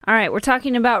All right, we're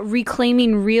talking about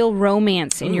reclaiming real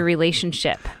romance in your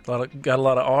relationship. Got a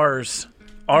lot of R's.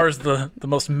 R's the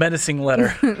most menacing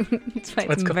letter.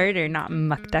 It's murder, not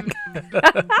muck duck.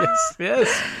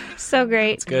 Yes. So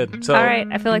great. It's good. So, all right,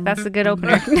 I feel like that's a good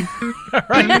opener. All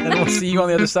right, and we'll see you on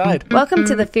the other side. Welcome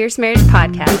to the Fierce Marriage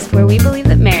Podcast, where we believe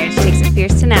that marriage takes a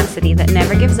fierce tenacity that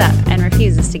never gives up and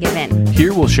refuses to give in.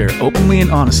 Here we'll share openly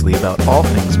and honestly about all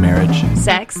things marriage,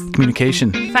 sex,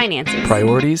 communication, finances,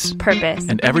 priorities, purpose,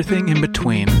 and everything in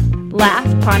between. Laugh,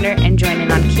 ponder, and join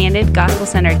in on candid,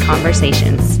 gospel-centered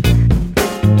conversations.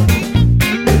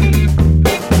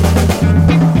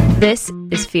 This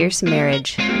is Fierce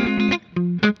Marriage.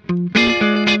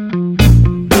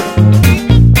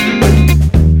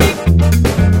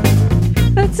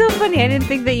 That's so funny. I didn't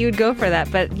think that you would go for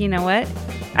that, but you know what?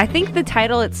 I think the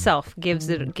title itself gives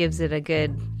it a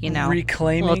good,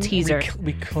 Reclaiming, little teaser.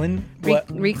 Reclaiming real.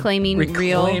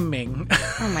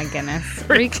 Oh my goodness!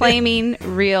 Reclaiming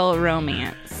real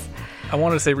romance. I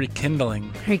wanted to say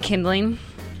rekindling. Rekindling.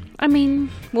 I mean,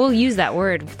 we'll use that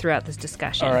word throughout this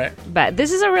discussion. All right. But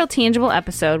this is a real tangible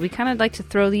episode. We kind of like to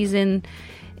throw these in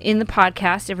the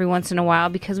podcast every once in a while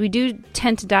because we do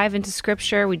tend to dive into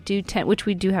scripture. Which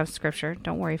we do have scripture.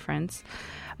 Don't worry, friends.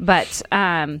 But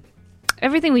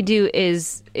everything we do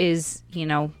is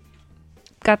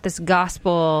got this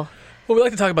gospel. Well, we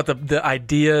like to talk about the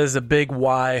ideas, the big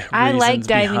why. I like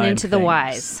diving into the things.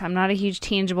 whys. I'm not a huge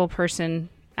tangible person.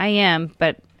 I am,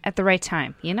 but at the right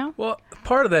time, Well,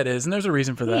 part of that is, and there's a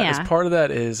reason for that, Yeah. part of that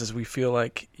is we feel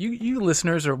like you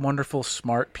listeners are wonderful,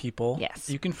 smart people. Yes.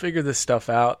 You can figure this stuff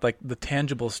out, like the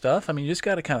tangible stuff. I mean, you just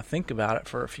got to kind of think about it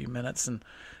for a few minutes, and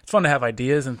it's fun to have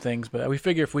ideas and things, but we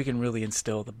figure if we can really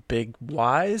instill the big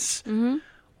whys,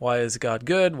 why is God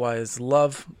good? Why is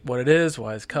love what it is?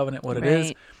 Why is covenant what it is?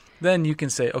 Right. Then you can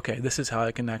say, okay, this is how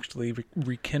I can actually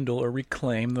rekindle or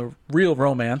reclaim the real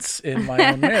romance in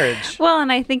my own marriage. Well,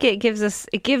 and I think it gives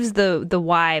the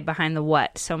why behind the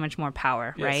what so much more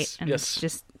power, right? And yes. it's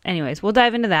just, anyways, we'll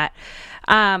dive into that.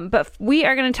 But we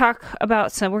are going to talk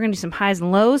about we're going to do some highs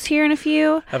and lows here in a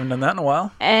few. Haven't done that in a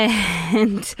while.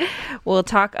 And we'll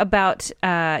talk about,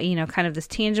 kind of this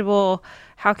tangible,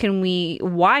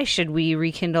 why should we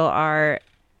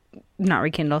not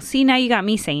rekindle. See, now you got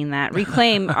me saying that.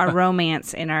 Reclaim our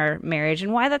romance in our marriage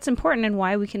and why that's important and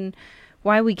why we can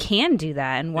do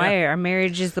that and why our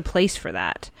marriage is the place for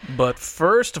that. But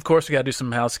first, of course, we got to do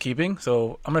some housekeeping.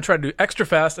 So I'm going to try to do extra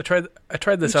fast. I tried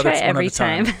this out one every at a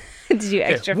time. to do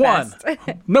extra fast.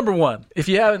 Number one, if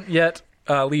you haven't yet,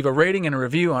 leave a rating and a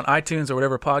review on iTunes or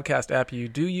whatever podcast app you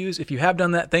do use. If you have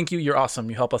done that, thank you. You're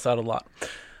awesome. You help us out a lot. Is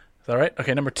that right?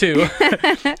 Okay, number two,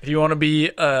 if you want to be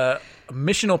a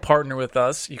missional partner with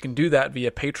us, you can do that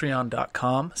via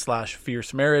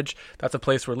patreon.com/fiercemarriage. That's a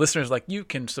place where listeners like you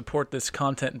can support this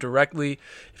content directly.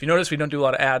 If you notice, we don't do a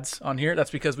lot of ads on here.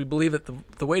 That's because we believe that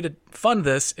the way to fund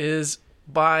this is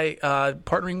by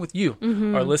partnering with you,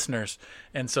 our listeners.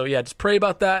 And so, just pray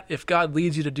about that. If God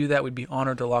leads you to do that, we'd be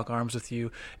honored to lock arms with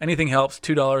you. Anything helps.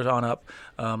 $2 on up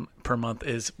per month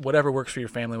is whatever works for your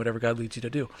family, whatever God leads you to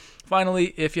do.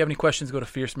 Finally, if you have any questions, go to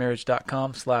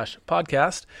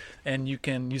fiercemarriage.com/podcast, and you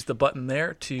can use the button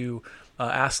there to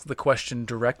ask the question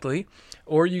directly,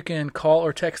 or you can call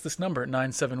or text this number,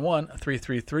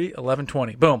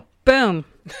 971-333-1120. Boom. Boom.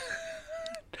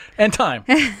 And time.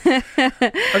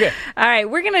 Okay. All right.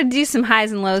 We're going to do some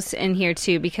highs and lows in here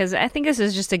too, because I think this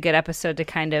is just a good episode to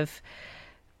kind of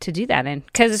to do that in.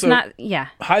 Because it's not,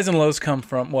 highs and lows come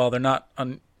from, they're not,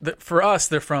 for us,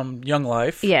 they're from Young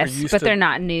Life. Yes, but they're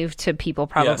not new to people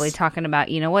probably talking about,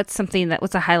 what's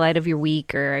a highlight of your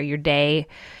week or your day,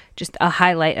 just a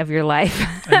highlight of your life.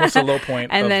 And what's a low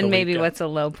point and of then the maybe week, what's a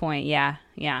low point. Yeah.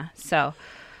 So.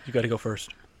 You got to go first.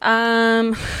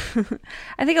 I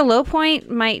think a low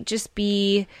point might just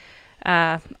be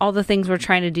all the things we're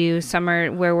trying to do.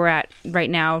 Summer, where we're at right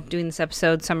now doing this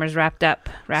episode, summer's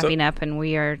wrapping up, and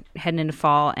we are heading into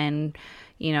fall and,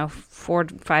 4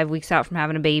 to 5 weeks out from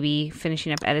having a baby,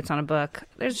 finishing up edits on a book.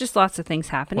 There's just lots of things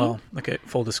happening. Well, okay,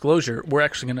 full disclosure, we're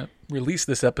actually going to release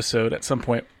this episode at some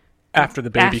point after the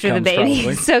baby comes,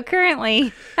 probably. So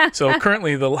currently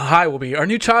the high will be our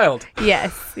new child.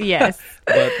 Yes.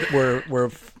 But we're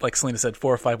like Selena said,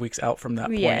 4 or 5 weeks out from that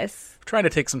point. Yes. We're trying to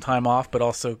take some time off, but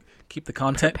also keep the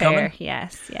content coming.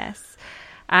 Yes. So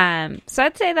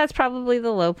I'd say that's probably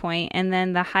the low point, and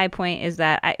then the high point is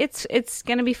that it's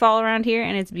going to be fall around here,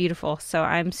 and it's beautiful. So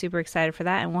I'm super excited for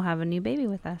that, and we'll have a new baby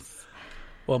with us.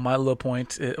 Well, my low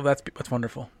point, that's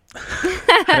wonderful.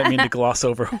 I didn't mean to gloss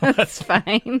over. That's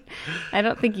fine. I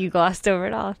don't think you glossed over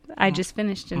it all. I just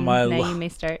finished, and now you may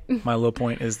start. My low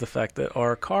point is the fact that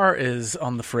our car is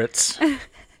on the fritz.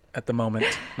 at the moment.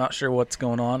 Not sure what's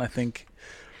going on.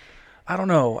 I don't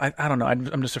know. I don't know.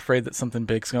 I'm just afraid that something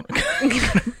big's going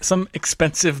some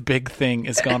expensive big thing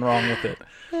has gone wrong with it.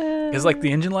 It's like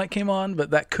the engine light came on,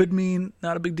 but that could mean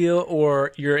not a big deal,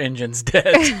 or your engine's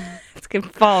dead. It's going to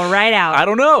fall right out. I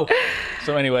don't know.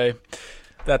 So anyway,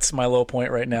 that's my low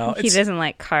point right now. He doesn't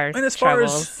like car and as far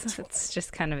troubles. As, it's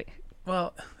just kind of...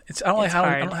 Well, I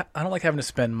don't like having to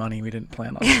spend money we didn't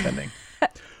plan on spending.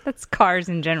 That's cars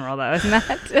in general, though, isn't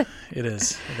that? It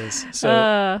is.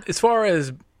 So as far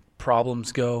as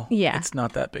problems go, it's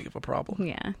not that big of a problem.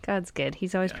 Yeah, God's good.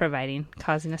 He's always providing,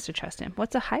 causing us to trust him.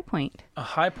 What's a high point? A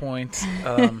high point.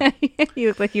 You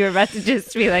look like you were about to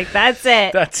just be like, that's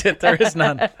it. That's it. There is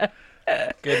none.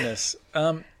 Goodness.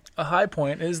 A high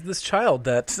point is this child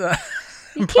that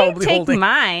you I'm can't probably take holding.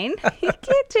 mine. You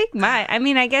can't take mine. I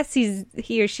mean, I guess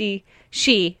he or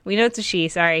she. We know it's a she,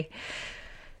 sorry.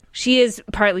 She is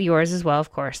partly yours as well,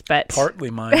 of course, but... Partly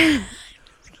mine.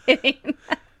 Kidding.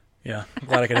 Yeah, I'm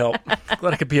glad I could help.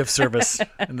 Glad I could be of service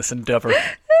in this endeavor.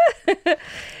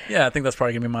 Yeah, I think that's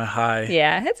probably going to be my high.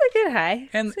 Yeah, it's a good high.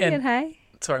 And good high.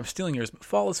 Sorry, I'm stealing yours, but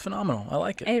fall is phenomenal. I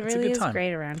like it. It's really a good time. is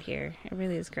great around here. It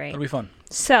really is great. It'll be fun.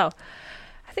 So,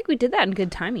 I think we did that in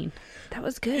good timing. That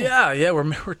was good. Yeah,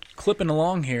 we're clipping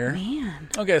along here. Man.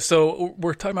 Okay, so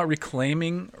we're talking about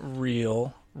reclaiming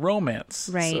real romance.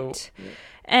 Right. So,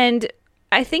 and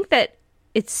I think that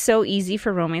it's so easy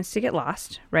for romance to get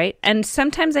lost, right? And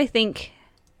sometimes I think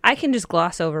I can just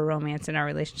gloss over romance in our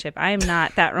relationship. I am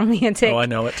not that romantic. Oh, I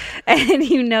know it. And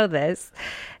you know this.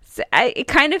 So it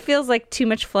kind of feels like too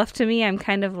much fluff to me. I'm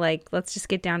kind of like, let's just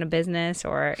get down to business,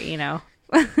 or,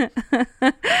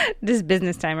 just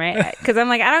business time, right? Because I'm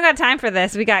like, I don't got time for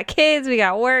this. We got kids, we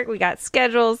got work, we got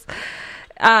schedules.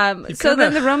 So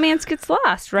then the romance gets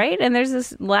lost, right? And there's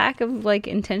this lack of like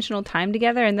intentional time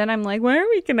together. And then I'm like, why are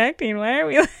we connecting? Why are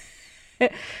we?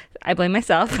 I blame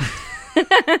myself.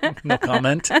 No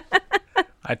comment.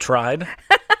 I tried.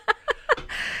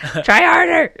 Try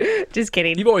harder. Just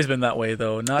kidding. You've always been that way,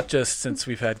 though, not just since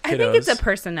we've had kiddos. I think it's a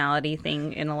personality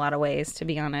thing in a lot of ways, to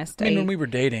be honest. I mean, when we were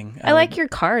dating. I like your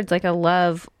cards. Like, I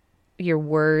love your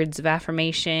words of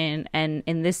affirmation. And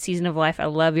in this season of life, I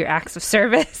love your acts of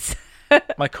service.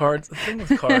 My cards, the thing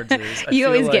with cards is... You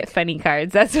always get funny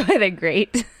cards. That's why they're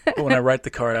great. But when I write the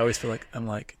card, I always feel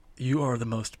like, you are the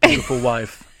most beautiful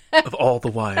wife of all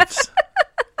the wives.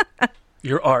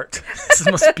 Your art. It's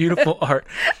the most beautiful art.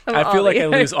 I feel like I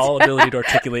lose all ability to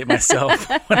articulate myself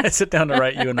when I sit down to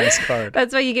write you a nice card.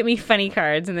 That's why you get me funny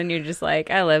cards, and then you're just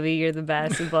like, I love you, you're the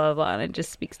best, and blah, blah, blah, and it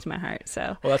just speaks to my heart.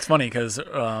 So, well, that's funny because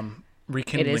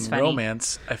rekindling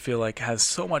romance, I feel like, has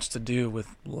so much to do with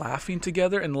laughing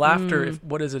together. And laughter,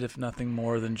 what is it if nothing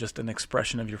more than just an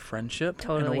expression of your friendship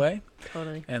in a way?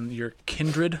 Totally. And your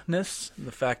kindredness,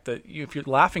 the fact that if you're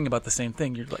laughing about the same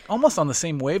thing, you're like almost on the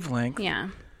same wavelength. Yeah.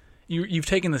 You've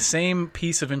taken the same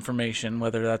piece of information,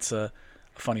 whether that's a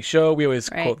funny show. We always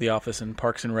quote The Office and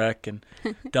Parks and Rec and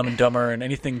Dumb and Dumber and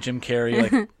anything Jim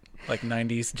Carrey, like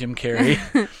 90s Jim Carrey,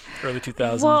 early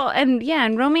 2000s. Well,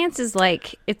 and romance is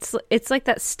like, it's like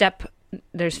that step.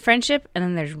 There's friendship and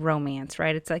then there's romance,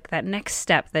 right? It's like that next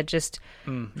step that just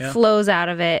flows out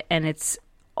of it. And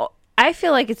I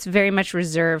feel like it's very much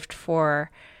reserved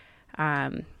for,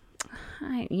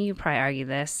 you probably argue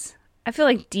this. I feel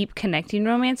like deep connecting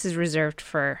romance is reserved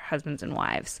for husbands and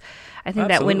wives. I think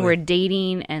that when we're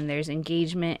dating and there's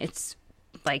engagement, it's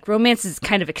like romance is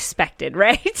kind of expected,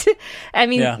 right? I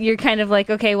mean, you're kind of like,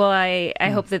 okay, well, I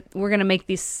hope that we're going to make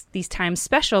these times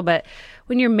special. But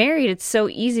when you're married, it's so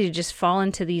easy to just fall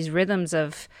into these rhythms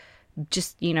of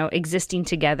just, existing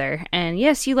together. And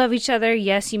yes, you love each other.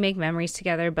 Yes, you make memories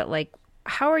together. But like,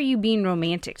 how are you being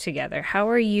romantic together? How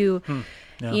are you,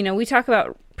 we talk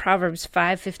about Proverbs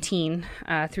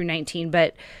 5:15 through 19,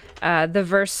 but the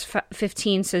verse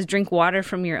 15 says, drink water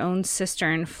from your own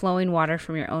cistern, flowing water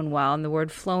from your own well. And the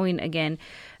word flowing, again,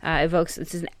 evokes,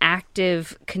 it's an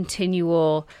active,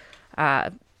 continual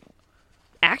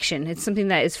action. It's something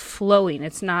that is flowing.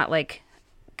 It's not like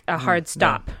a hard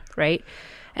stop, right?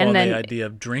 And then the idea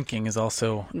of drinking is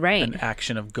also an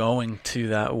action of going to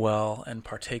that well and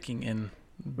partaking in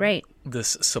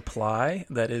this supply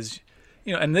that is,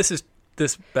 and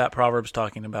that Proverb's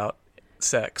talking about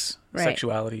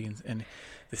sexuality, and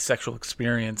the sexual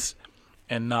experience,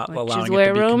 and not allowing it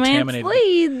to be contaminated.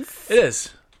 Leads. It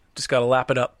is. Just got to lap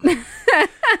it up.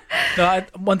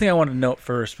 One thing I want to note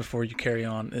first before you carry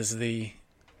on is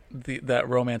that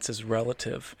romance is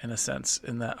relative in a sense.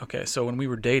 In that, okay, so when we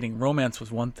were dating, romance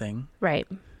was one thing, right?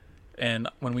 And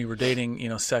when we were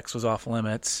dating, sex was off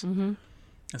limits. Mm-hmm.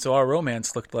 And so our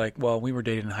romance looked like, well, we were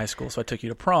dating in high school, so I took you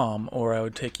to prom, or I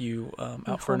would take you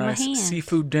out for a nice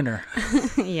seafood dinner.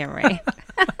 Yeah, right.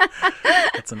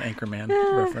 That's an Anchorman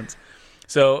reference.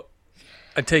 So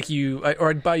I'd take you, or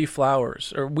I'd buy you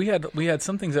flowers, or we had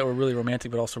some things that were really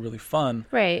romantic, but also really fun.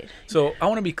 Right. So I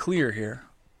want to be clear here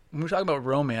when we talk about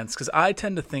romance, because I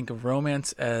tend to think of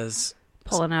romance as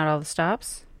pulling out all the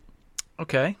stops.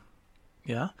 Okay,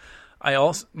 yeah. I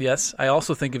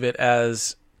also think of it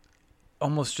as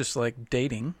almost just like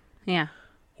dating. Yeah.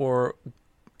 Or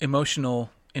emotional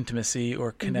intimacy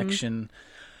or connection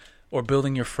or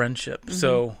building your friendship.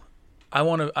 So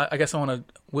I guess I want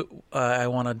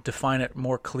to define it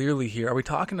more clearly here. Are we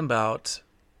talking about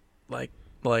like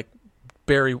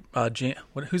Barry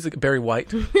who's the Barry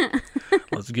White?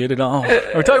 Let's get it on.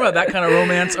 Are we talking about that kind of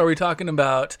romance? Or are we talking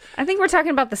about I think we're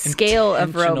talking about the scale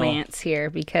of romance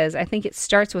here, because I think it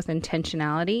starts with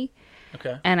intentionality.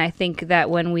 Okay. And I think that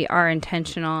when we are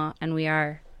intentional and we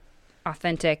are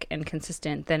authentic and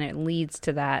consistent, then it leads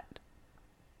to that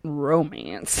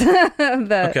romance.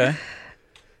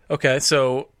 Okay.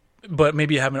 So, but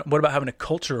maybe what about having a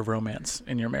culture of romance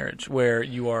in your marriage where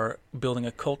you are building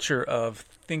a culture of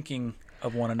thinking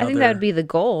of one another? I think that would be the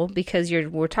goal, because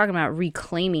we're talking about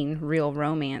reclaiming real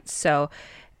romance. So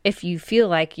if you feel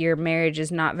like your marriage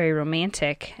is not very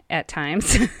romantic at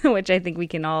times, which I think we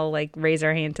can all like raise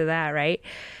our hand to that, right?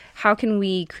 How can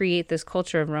we create this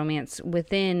culture of romance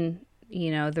within,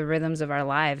 the rhythms of our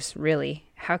lives, really?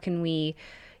 How can we,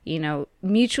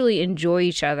 mutually enjoy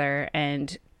each other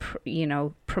and,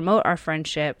 promote our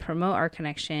friendship, promote our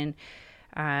connection,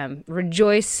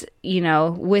 rejoice,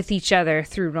 with each other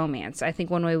through romance. I think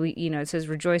one way it says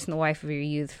rejoice in the wife of your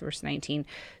youth, verse 19.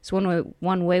 So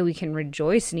one way we can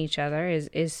rejoice in each other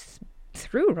is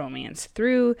through romance,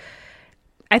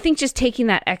 I think just taking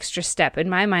that extra step. In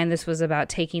my mind, this was about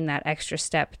taking that extra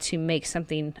step to make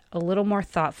something a little more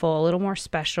thoughtful, a little more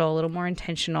special, a little more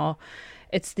intentional.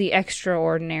 It's the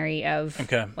extraordinary of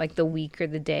like the week or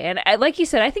the day. And like you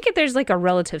said, I think there's like a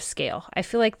relative scale. I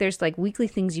feel like there's like weekly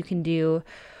things you can do,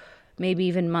 maybe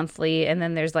even monthly. And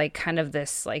then there's like kind of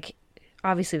this, like,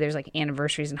 obviously there's like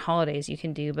anniversaries and holidays you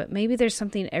can do, but maybe there's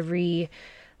something every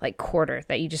like quarter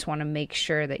that you just want to make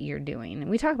sure that you're doing. And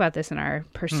we talk about this in our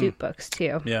pursuit books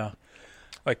too. Yeah.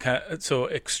 Like, so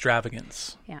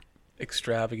extravagance. Yeah.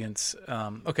 Extravagance.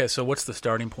 Okay. So what's the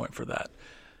starting point for that?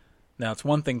 Now, it's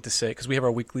one thing to say, because we have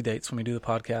our weekly dates when we do the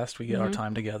podcast. We get our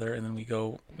time together, and then we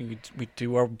go, we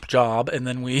do our job, and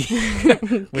then we,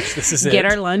 which this is get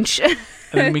our lunch. And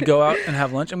then we go out and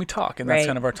have lunch, and we talk, and that's Right.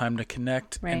 kind of our time to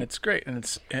connect, Right. and it's great. And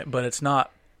but it's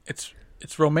not, it's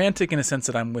romantic in a sense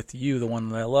that I'm with you, the one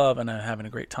that I love, and I'm having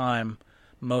a great time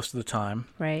most of the time.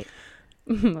 Right.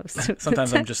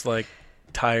 Sometimes I'm just like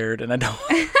tired, and I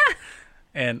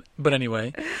don't. But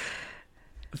anyway.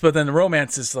 But then the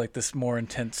romance is like this more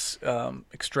intense,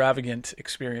 extravagant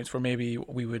experience where maybe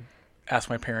we would ask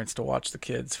my parents to watch the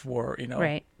kids for,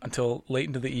 Right. until late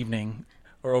into the evening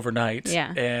or overnight.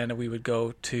 Yeah. And we would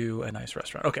go to a nice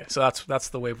restaurant. Okay. So that's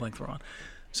the wavelength we're on.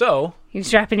 So You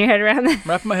just wrapping your head around that? I'm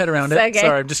wrapping my head around it. Okay.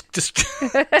 Sorry. I'm just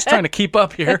trying to keep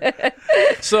up here.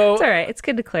 So It's all right. It's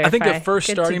good to clarify. I think the first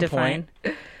Good to starting define.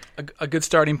 point, a good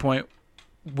starting point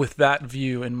with that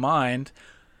view in mind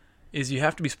is you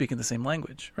have to be speaking the same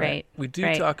language. Right. We do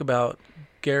Right. talk about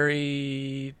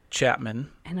Gary Chapman.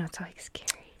 I know, it's always scary.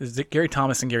 This is Gary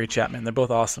Thomas and Gary Chapman. They're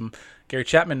both awesome. Gary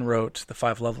Chapman wrote The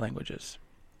 5 Love Languages.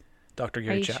 Dr.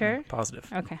 Gary you Chapman. sure? Positive.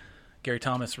 Okay. Gary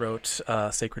Thomas wrote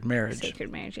Sacred Marriage.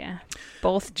 Sacred Marriage, yeah.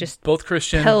 Both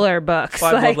Christian. pillar books.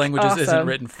 5 like, Love Languages isn't awesome.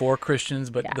 written for Christians,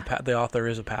 but Yeah. the author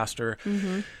is a pastor.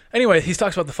 Mm-hmm. Anyway, he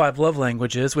talks about the 5 love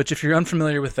languages, which if you're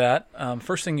unfamiliar with that,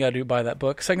 first thing you got to do, buy that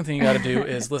book. Second thing you got to do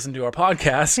is listen to our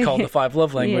podcast called The 5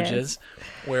 Love Languages,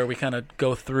 where we kind of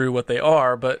go through what they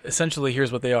are. But essentially,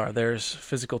 here's what they are. There's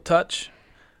physical touch,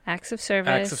 Acts of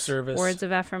service. Words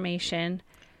of affirmation.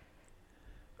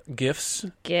 gifts,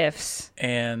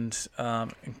 and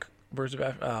words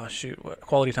of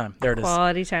quality time. There it is.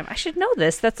 Quality time. I should know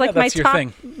this. That's like that's my your top,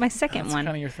 thing. my second That's one.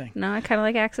 kind of your thing. No, I kind of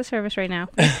like acts of service right now.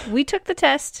 We took the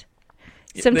test.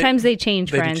 Yeah, Sometimes they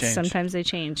change, they do friends. change. Sometimes they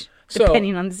change, So-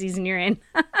 depending on the season you're in.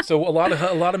 So a lot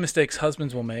of mistakes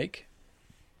husbands will make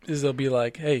is they'll be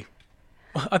like, "Hey,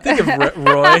 I think of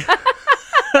Roy."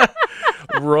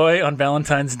 Roy on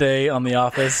Valentine's Day on The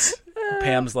Office.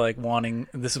 Pam's like wanting.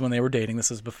 This is when they were dating. This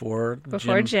is before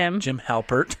Jim. Jim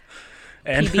Halpert.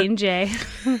 And PB&J.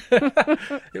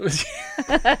 it was.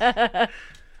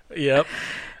 Yep.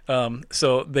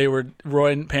 So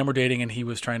Roy and Pam were dating, and he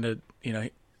was trying to,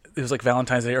 it was like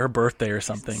Valentine's Day or her birthday or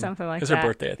something. Something like that. It was that. her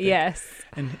birthday, I think. Yes.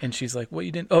 And she's like, "What,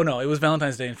 you didn't?" Oh no, it was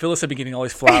Valentine's Day, and Phyllis had been getting all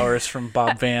these flowers from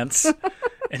Bob Vance,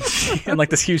 and like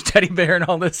this huge teddy bear and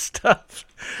all this stuff.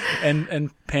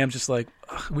 And Pam's just like,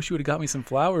 "I wish you would have got me some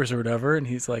flowers or whatever." And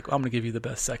he's like, "I'm gonna give you the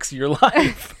best sex of your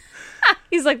life."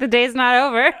 He's like, the day's not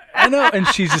over. I know, and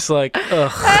she's just like,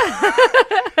 ugh.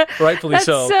 Rightfully That's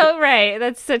so. so right.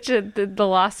 That's such the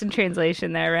lost in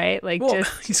translation there, right? Like, Well,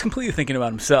 just he's completely thinking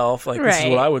about himself. Like, this is Right.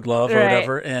 what I would love or Right.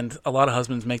 whatever. And a lot of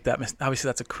husbands make that mistake. Obviously,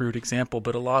 that's a crude example,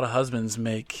 but a lot of husbands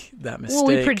make that mistake.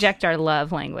 well, we project our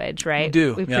love language, right? We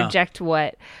do, We yeah. project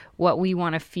what we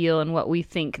want to feel and what we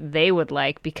think they would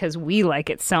like because we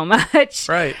like it so much.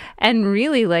 Right. And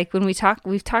really, like when we've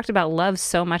talked about love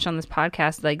so much on this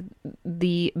podcast, like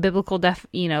the biblical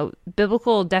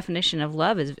definition of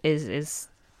love is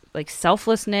like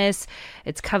selflessness,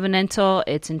 it's covenantal,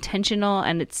 it's intentional,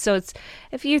 and it's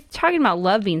if you're talking about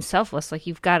love being selfless, like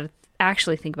you've got to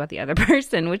actually think about the other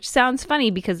person, which sounds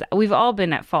funny because we've all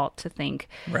been at fault to think.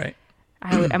 Right.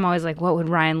 I'm always like, what would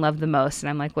Ryan love the most? And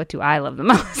I'm like, what do I love the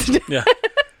most? Yeah.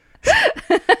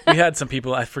 We had some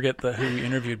people, I forget who we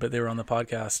interviewed, but they were on the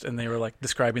podcast and they were like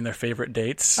describing their favorite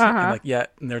dates. And like, yeah.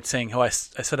 And they're saying, I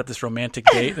set up this romantic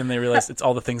date, and they realized it's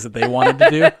all the things that they wanted to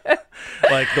do.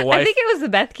 Like the wife. I think it was the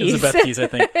Beth Keys. It was the Beth Keys, I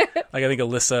think. Like, I think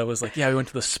Alyssa was like, yeah, we went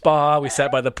to the spa, we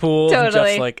sat by the pool. Totally. And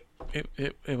Jeff's like,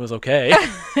 it was okay.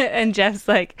 And Jeff's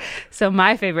like, so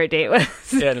my favorite date was.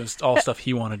 Yeah, it was all stuff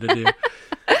he wanted to do.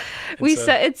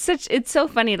 It's so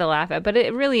funny to laugh at, but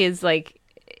it really is like,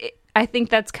 I think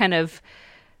that's kind of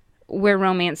where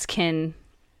romance can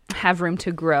have room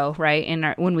to grow, right?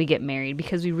 When we get married,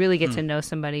 because we really get to know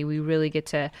somebody, we really get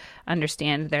to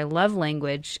understand their love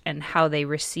language and how they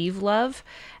receive love.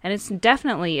 And it's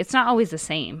not always the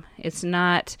same. It's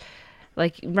not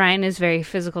like Ryan is very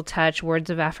physical touch, words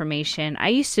of affirmation. I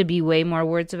used to be way more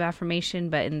words of affirmation,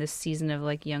 but in this season of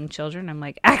like young children, I'm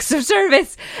like acts of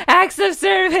service.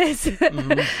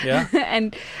 Mm-hmm. Yeah.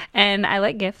 and I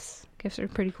like gifts. Gifts are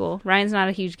pretty cool. Ryan's not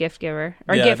a huge gift giver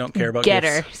or I gift don't care about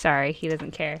getter. gifts. Sorry, he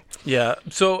doesn't care. Yeah.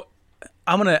 So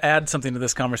I'm going to add something to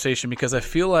this conversation because I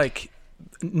feel like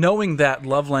knowing that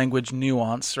love language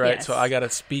nuance, right? Yes. So I got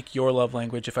to speak your love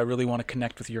language if I really want to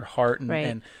connect with your heart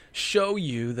and show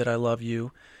you that I love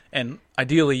you. And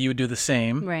ideally you would do the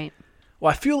same. Right.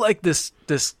 Well, I feel like this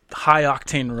high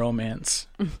octane romance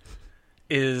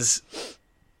is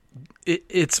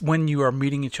it's when you are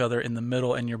meeting each other in the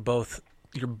middle and you're both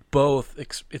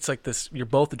it's like this, you're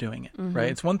both doing it, right?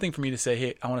 It's one thing for me to say,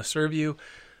 hey, I want to serve you.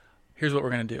 Here's what we're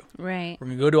going to do. Right. We're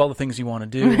going to go do all the things you want to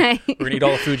do. Right. We're going to eat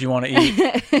all the food you want to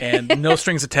eat, and no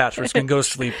strings attached. We're just going to go to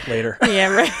sleep later. Yeah,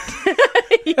 right.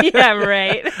 Yeah,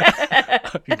 right.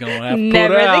 You're going to have to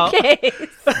Never put it out. the case.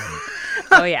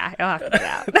 Oh yeah, I'll have to put it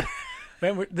out.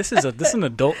 Man, this is an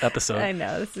adult episode. I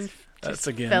know, this is That's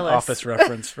again Phyllis. Office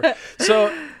reference.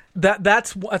 So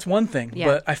that's one thing. Yeah.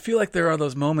 But I feel like there are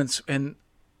those moments, and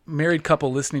married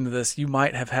couple listening to this, you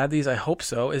might have had these. I hope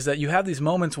so. Is that you have these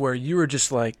moments where you are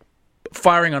just like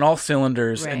firing on all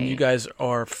cylinders, and you guys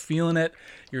are feeling it.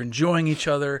 You're enjoying each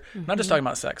other. I'm not just talking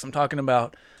about sex. I'm talking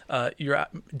about you're out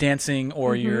dancing,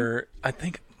 or you're. I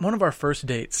think one of our first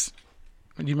dates.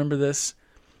 Do you remember this?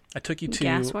 I took you to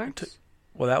Gasworks?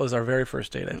 Well, that was our very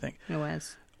first date, I think. It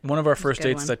was. One of our first a good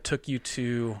dates, one. I took you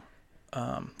to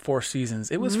Four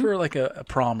Seasons. It was for like a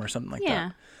prom or something like Yeah.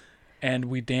 that. And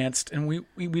we danced, and we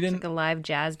didn't Like a live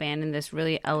jazz band in this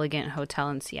really elegant hotel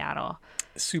in Seattle.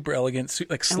 super elegant,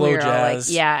 like And slow we were all jazz.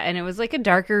 like, yeah, and it was like a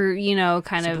darker,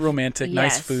 kind Super of romantic,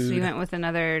 nice yes, food. We went with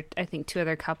I think 2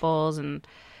 other couples, and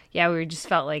yeah, we just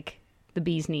felt like the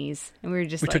bee's knees, and we were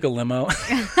just We like, took a limo,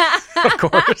 of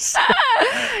course.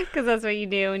 because that's what you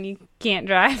do when you can't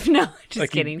drive. No, just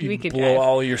Like kidding. You We could blow drive.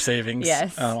 all your savings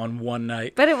Yes. on one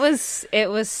night. But it was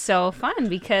so fun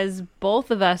because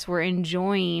both of us were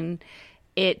enjoying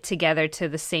it together to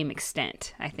the same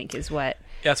extent, I think is what.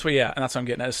 That's what, and that's what I'm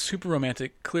getting at. It's super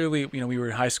romantic. Clearly, we were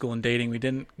in high school and dating. We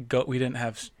didn't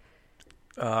have.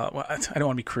 Well, I don't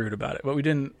want to be crude about it, but we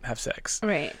didn't have sex.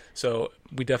 Right. So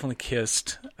we definitely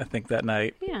kissed, I think, that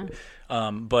night. Yeah.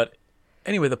 But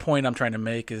anyway, the point I'm trying to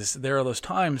make is there are those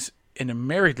times in a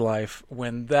married life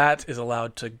when that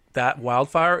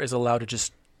wildfire is allowed to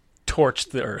just torch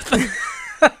the earth.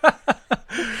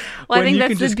 Well, I When think you that's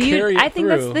can the just beauty. carry it I think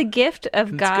that's through, the gift of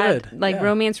it's God. good. Like Yeah.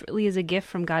 romance really is a gift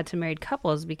from God to married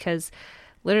couples because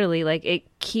literally, like it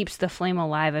keeps the flame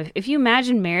alive. If you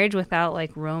imagine marriage without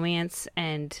like romance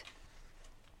and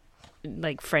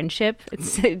like friendship,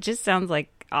 it just sounds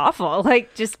like awful.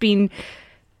 Like just being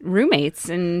roommates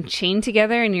and chained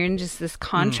together, and you're in just this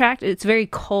contract. It's very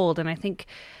cold, and I think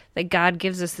that God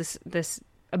gives us this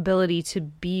ability to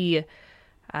be,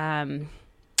 I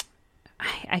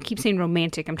keep saying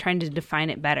romantic. I'm trying to define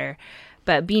it better.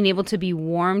 But being able to be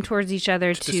warm towards each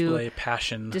other, to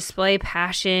display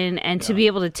passion, and to be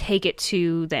able to take it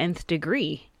to the nth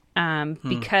degree,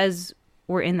 because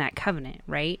we're in that covenant,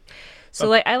 right?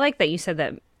 So I like that you said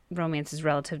that romance is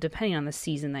relative depending on the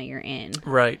season that you're in.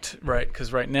 Right.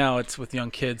 Because right now it's with young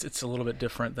kids, it's a little bit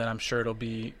different than I'm sure it'll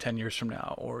be 10 years from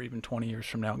now or even 20 years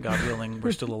from now. God willing,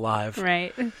 we're still alive.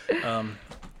 Right.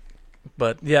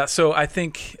 But yeah, so I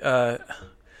think I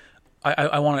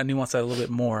want to nuance that a little bit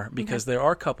more, because there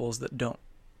are couples that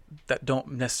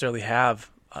don't necessarily have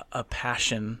a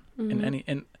passion in any.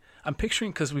 And I'm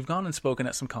picturing, because we've gone and spoken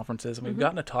at some conferences and we've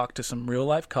gotten to talk to some real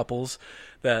life couples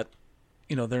that,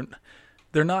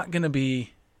 they're not going to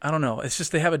be, I don't know. It's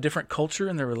just they have a different culture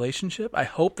in their relationship. I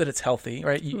hope that it's healthy,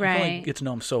 right? You only get to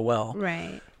know them so well.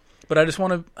 Right. But I just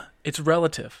want to, it's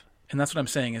relative. And that's what I'm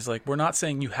saying is, like, we're not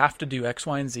saying you have to do X,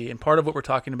 Y, and Z. And part of what we're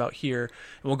talking about here,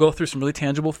 and we'll go through some really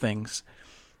tangible things,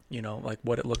 like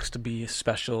what it looks to be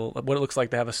special, what it looks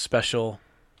like to have a special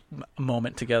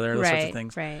moment together, those sorts of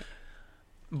things. Right.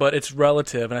 But it's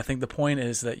relative, and I think the point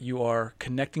is that you are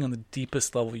connecting on the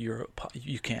deepest level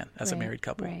you can as a married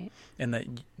couple, and that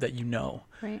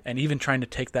and even trying to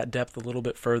take that depth a little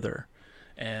bit further,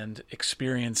 and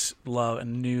experience love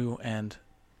in new and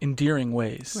endearing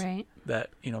ways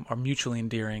that are mutually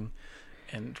endearing,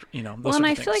 and those sorts of things. And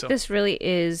I feel like this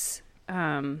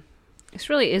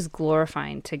really is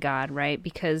glorifying to God, right?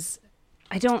 Because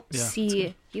you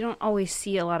don't always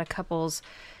see a lot of couples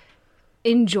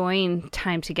enjoying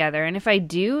time together, and if I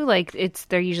do,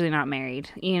 they're usually not married,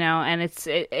 and it's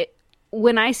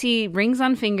when I see rings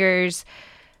on fingers,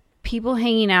 people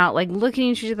hanging out,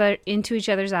 looking into each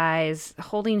other's eyes,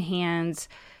 holding hands,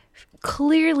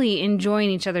 clearly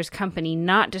enjoying each other's company,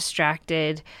 not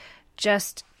distracted,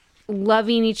 just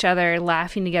loving each other,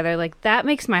 laughing together, that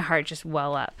makes my heart just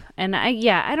well up. And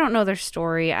I don't know their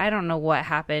story, I don't know what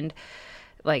happened,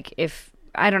 if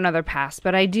I don't know their past,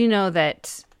 but I do know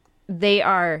that they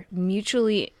are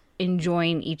mutually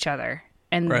enjoying each other.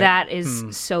 And that is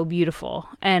so beautiful.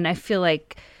 And I feel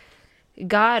like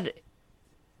God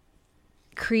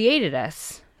created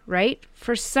us, right?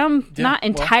 For some, not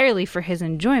entirely for his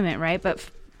enjoyment, right?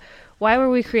 But why were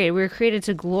we created? We were created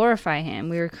to glorify him.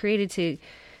 We were created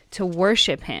to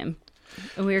worship him.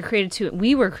 And we were created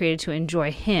to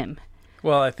enjoy him.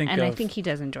 Well, I think he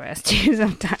does enjoy us too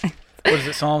sometimes. What is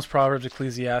it? Psalms, Proverbs,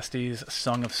 Ecclesiastes,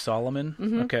 Song of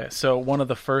Solomon. Okay, so one of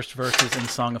the first verses in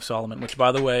Song of Solomon, which,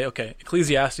 by the way,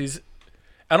 Ecclesiastes,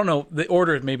 I don't know, the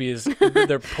order maybe is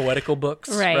they're poetical books,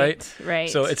 right?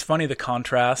 So it's funny, the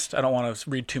contrast. I don't want to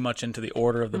read too much into the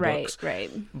order of the books,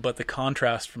 but the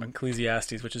contrast from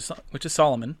Ecclesiastes, which is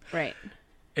Solomon, right?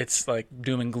 It's like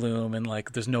doom and gloom, and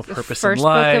there's no purpose in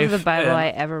life. First book of the Bible I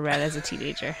ever read as a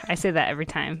teenager. I say that every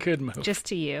time. Good move. Just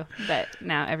to you, but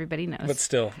now everybody knows. But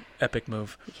still, epic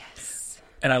move. Yes.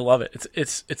 And I love it.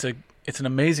 It's an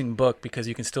amazing book, because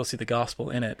you can still see the gospel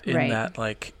in it. In that,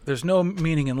 there's no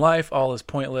meaning in life, all is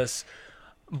pointless,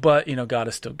 but God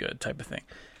is still good, type of thing.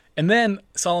 And then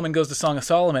Solomon goes to Song of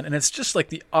Solomon, and it's just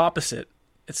the opposite.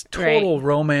 It's total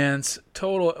romance,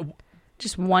 total.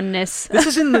 Just oneness.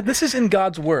 This is in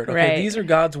God's word. Okay, these are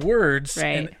God's words,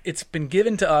 and it's been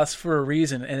given to us for a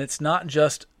reason. And it's not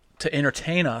just to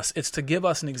entertain us; it's to give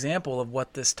us an example of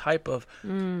what this type of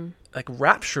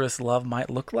rapturous love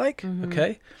might look like.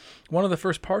 Okay, one of the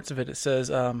first parts of it says,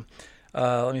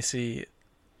 "Let me see."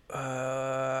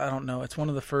 I don't know. It's one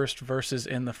of the first verses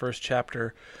in the first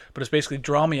chapter, but it's basically,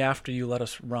 "Draw me after you, let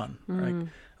us run."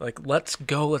 Right? Let's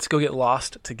go get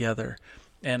lost together.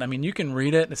 And I mean, you can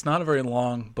read it. It's not a very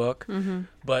long book,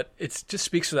 but it just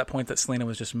speaks to that point that Selena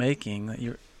was just making.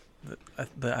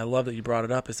 That I love that you brought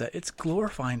it up. Is that it's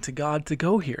glorifying to God to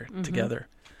go here together,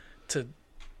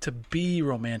 to be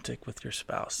romantic with your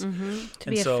spouse, to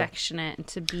be affectionate, and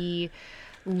to be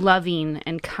loving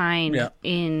and kind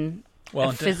in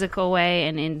a physical way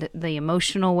and in the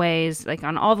emotional ways,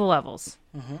 on all the levels,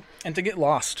 and to get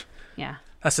lost. Yeah,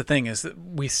 that's the thing, is that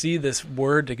we see this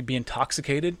word to be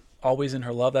intoxicated. Always in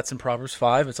her love. That's in Proverbs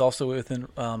 5. It's also within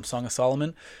Song of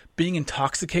Solomon. Being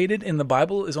intoxicated in the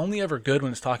Bible is only ever good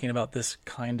when it's talking about this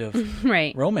kind of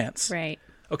romance. Right.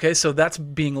 Okay, so that's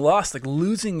being lost,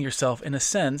 losing yourself in a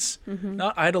sense,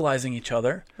 not idolizing each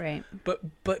other, right?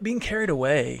 But being carried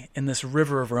away in this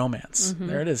river of romance.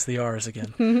 There it is, the R's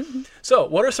again. So,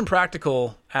 what are some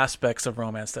practical aspects of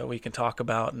romance that we can talk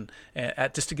about, and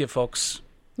just to give folks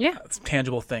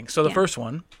tangible things? So the first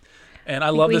one, and I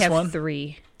love this one.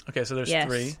 3. Okay, so there's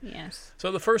 3. Yes.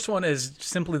 So the first one is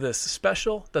simply this: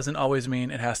 special doesn't always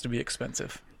mean it has to be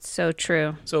expensive. So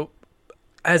true. So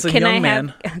as a Can I young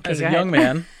man, have- okay, as go a ahead. young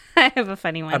man, I have a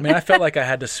funny one. I mean, I felt like I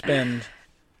had to spend,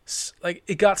 like,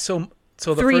 it got so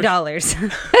the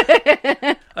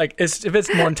 $3. like, if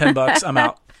it's more than $10, I'm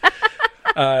out.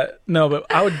 No, but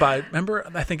I would buy. Remember,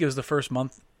 I think it was the first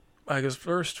month, like, it was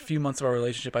first few months of our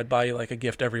relationship. I'd buy you like a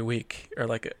gift every week, or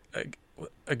like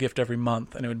a gift every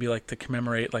month, and it would be like to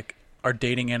commemorate like our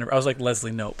dating anniversary. I was like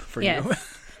Leslie Knope for Yes. you.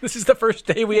 This is the first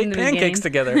day we In ate the pancakes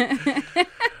beginning. together.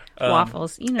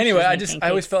 Waffles. You know, Anyway, she's I made always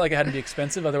pancakes. felt like it had to be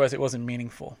expensive, otherwise it wasn't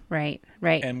meaningful. Right.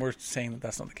 And we're saying that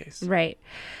that's not the case. Right.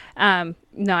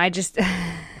 No, I just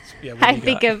Yeah, what I do you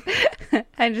think got? of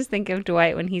I just think of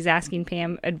Dwight when he's asking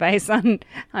Pam advice on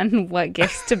what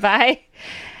gifts to buy,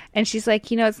 and she's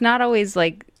like, it's not always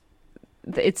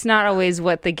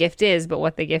what the gift is, but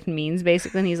what the gift means,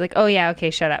 basically. And he's like, oh yeah, okay,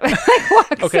 shut up. Like,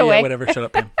 walks Okay, away. yeah, whatever. Shut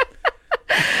up, Pam.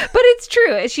 But it's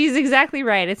true. She's exactly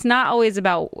right. It's not always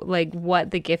about like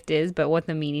what the gift is, but what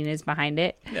the meaning is behind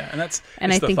it. Yeah, and it's I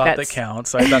the think thought that that's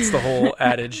counts. Like, that's the whole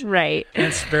adage. right. And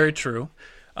it's very true.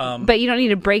 But you don't need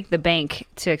to break the bank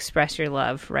to express your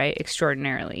love, right?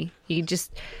 Extraordinarily. You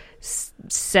just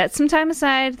set some time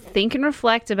aside, think and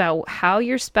reflect about how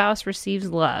your spouse receives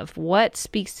love. What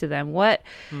speaks to them? What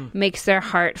makes their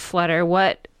heart flutter?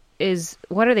 What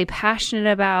are they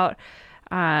passionate about?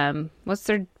 What's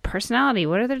their personality?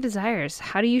 What are their desires?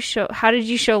 How did you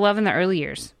show love in the early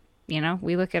years?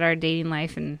 We look at our dating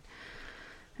life, and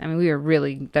I mean, we were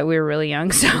really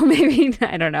young, so maybe,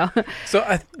 I don't know. So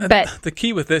But- the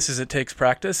key with this is it takes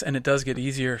practice, and it does get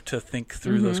easier to think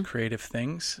through those creative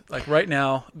things. Like right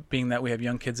now, being that we have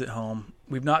young kids at home,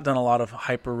 we've not done a lot of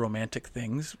hyper romantic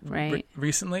things Right.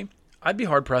 recently. I'd be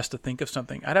hard pressed to think of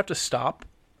something. I'd have to stop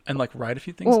and like write a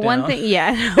few things Well, down. one thing,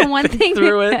 yeah, one thing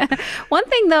through it. One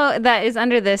thing though that is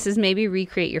under this is maybe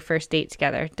recreate your first date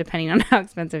together, depending on how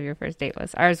expensive your first date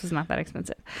was. Ours was not that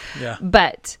expensive, Yeah.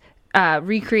 but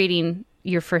recreating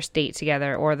your first date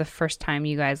together, or the first time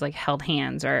you guys like held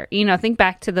hands, or think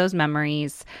back to those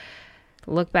memories.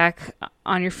 Look back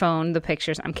on your phone, the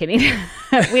pictures. I'm kidding.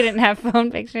 We didn't have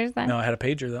phone pictures then. No, I had a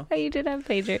pager though. Oh, you did have a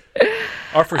pager.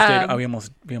 Our first date, we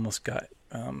almost got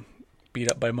beat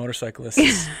up by motorcyclists. Do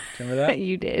you remember that?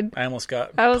 You did. I almost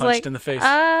got I was punched like, in the face.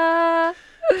 ah.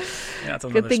 Yeah, that's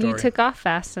another Good thing story. you took off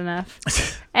fast enough.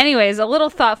 Anyways, a little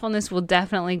thoughtfulness will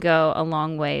definitely go a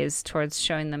long ways towards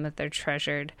showing them that they're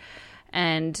treasured.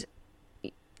 And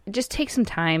just take some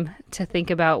time to think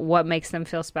about what makes them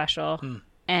feel special.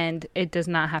 And it does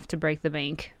not have to break the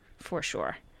bank, for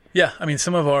sure. Yeah, I mean,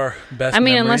 some of our best I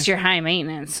mean, memories, unless you're high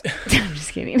maintenance. I'm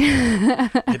just kidding. Yeah,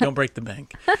 don't break the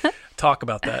bank. Talk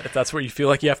about that. If that's what you feel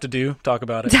like you have to do, talk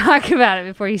about it. Talk about it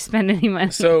before you spend any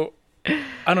money. So,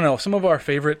 I don't know. Some of our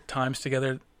favorite times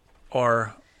together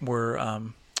were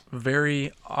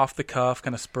very off the cuff,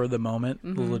 kind of spur of the moment,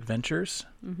 little adventures.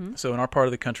 So in our part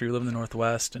of the country, we live in the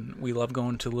Northwest, and we love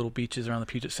going to little beaches around the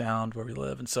Puget Sound where we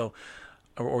live, and so,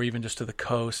 or even just to the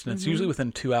coast, and it's usually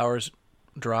within 2 hours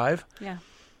drive. Yeah.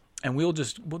 And we'll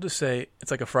just say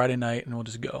it's like a Friday night, and we'll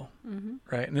just go,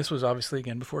 right? And this was obviously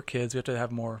again before kids. We have to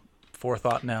have more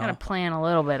forethought now. Gotta plan a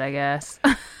little bit, I guess.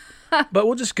 But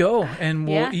we'll just go, and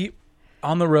we'll Yeah. eat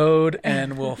on the road,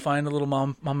 and we'll find a little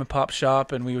mom and pop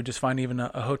shop, and we would just find even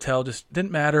a hotel. Just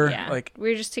didn't matter. Yeah. Like,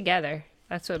 We're just together.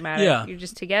 That's what matters. Yeah. You're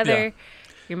just together. Yeah.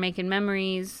 You're making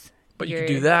memories. but you could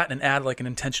do that and add like an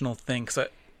intentional thing. Cause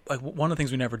like one of the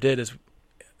things we never did is,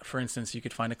 for instance, you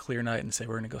could find a clear night and say,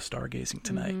 we're going to go stargazing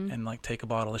tonight, and like take a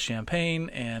bottle of champagne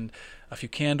and a few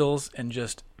candles and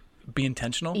just be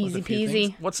intentional. with Easy a few peasy.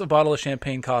 things. What's a bottle of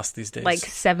champagne cost these days? Like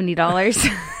 $70.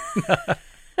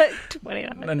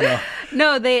 $20. No,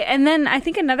 No, and then I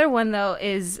think another one though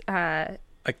is I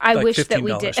like wish $15 that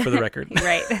we did for the record.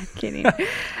 Right. Kidding.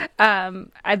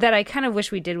 That I kind of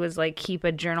wish we did was like keep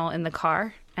a journal in the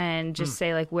car and just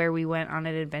say like where we went on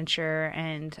an adventure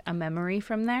and a memory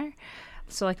from there.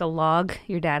 So like a log.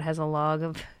 Your dad has a log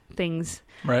of things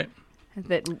Right.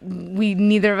 that we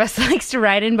neither of us likes to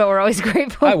write in, but we're always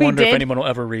grateful I we wonder if did. anyone will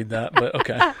ever read that, but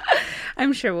okay.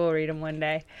 I'm sure we'll read them one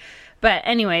day. But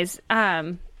anyways,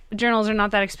 journals are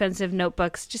not that expensive.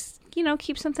 Notebooks, just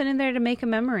keep something in there to make a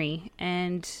memory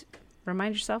and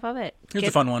remind yourself of it. Here's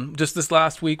a fun one. Just this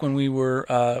last week when we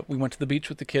went to the beach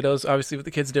with the kiddos. Obviously with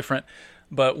the kids different,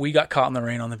 but we got caught in the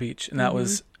rain on the beach, and that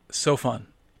was so fun.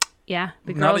 Yeah,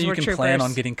 the Not girls that you were can troopers. plan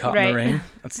on getting caught in the rain.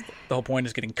 That's the whole point,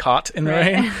 is getting caught in the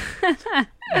Right. rain.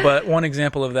 But one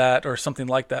example of that or something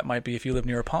like that might be if you live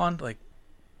near a pond, like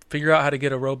figure out how to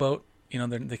get a rowboat.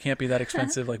 They can't be that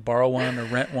expensive. Like borrow one or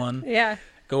rent one. Yeah.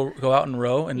 Go out and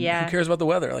row, and Yeah. who cares about the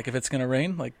weather? Like if it's going to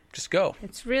rain, like just go.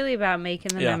 It's really about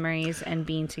making the Yeah. memories and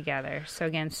being together. So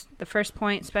again, the first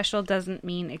point, special doesn't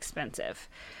mean expensive.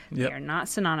 Yep. They are not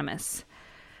synonymous.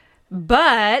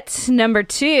 But number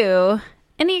 2,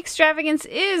 any extravagance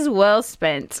is well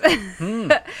spent.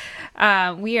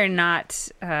 We are not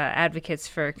advocates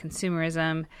for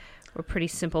consumerism. We're pretty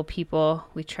simple people.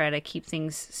 We try to keep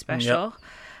things special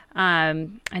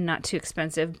and not too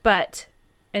expensive.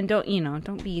 And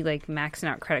don't be like maxing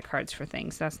out credit cards for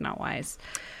things. That's not wise.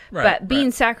 Right, But being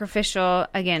right. sacrificial,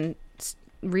 again,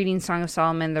 reading Song of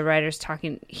Solomon, the writer's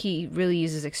talking, he really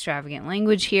uses extravagant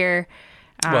language here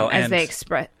as they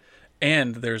express.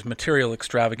 And there's material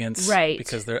extravagance, Right.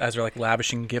 Because they're like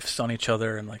lavishing gifts on each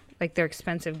other and Like they're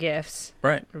expensive gifts,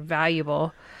 right. or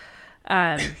valuable.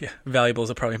 Yeah, valuable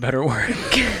is probably a better word.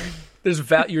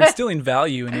 You're instilling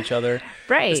value in each other.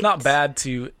 Right. It's not bad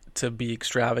to be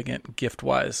extravagant gift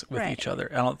wise with Right. each other.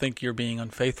 I don't think you're being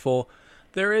unfaithful.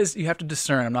 You have to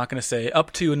discern. I'm not going to say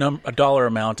up to a dollar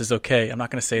amount is okay. I'm not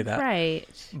going to say that. Right.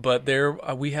 But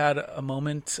we had a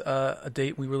moment, a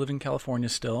date. We were living in California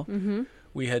still. Mm-hmm.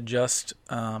 We had just,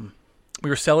 we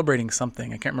were celebrating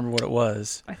something. I can't remember what it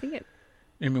was. I think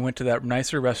And we went to that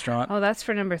nicer restaurant. Oh, that's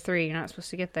for number 3. You're not supposed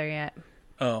to get there yet.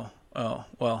 Oh,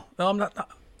 well, no, I'm not.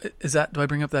 Do I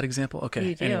bring up that example? Okay.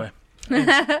 You do. Anyway.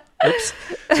 Oops.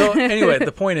 So anyway,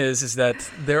 the point is that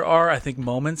there are, I think,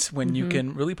 moments when you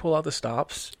can really pull out the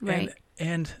stops Right.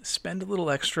 and spend a little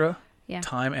extra Yeah.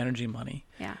 time, energy, money.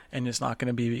 Yeah. And it's not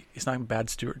bad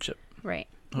stewardship. Right.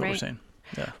 What right. we're saying.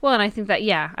 Yeah. Well, and I think that,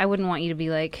 I wouldn't want you to be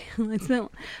like,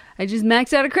 I just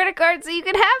maxed out a credit card so you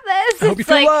could have this. I hope you It's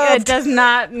feel like, loved. it does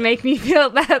not make me feel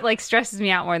that, like, stresses me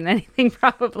out more than anything,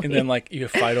 probably. And then like you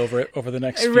fight over it over the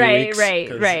next few right, weeks. right.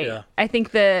 'cause, yeah. I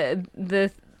think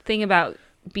the thing about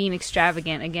being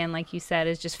extravagant, again, like you said,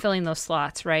 is just filling those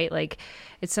slots, right? Like,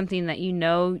 it's something that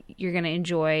you're going to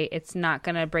enjoy. It's not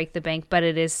going to break the bank, but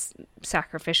it is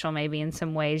sacrificial maybe in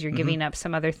some ways. You're giving up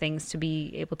some other things to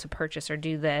be able to purchase or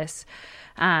do this.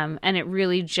 And it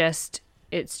really just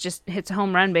hits a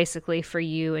home run basically for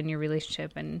you and your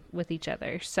relationship and with each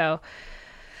other. So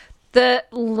the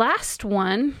last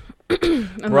one,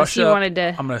 unless Brush you up. wanted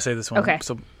to... I'm going to say this one. Okay.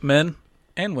 So men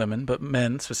and women, but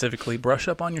men specifically, brush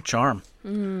up on your charm.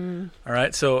 All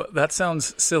right. So that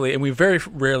sounds silly, and we very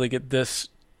rarely get this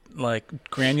like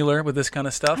granular with this kind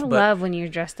of stuff. I but love when you're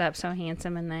dressed up so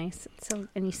handsome and nice,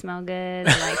 and you smell good, and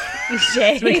like you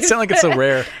shave. to make it sound like it's so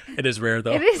rare. It is rare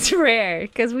though. It is rare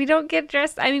because we don't get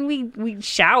dressed. I mean, we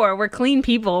shower. We're clean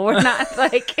people. We're not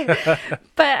like.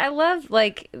 But I love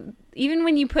like even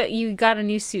when you got a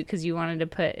new suit because you wanted to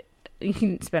put. You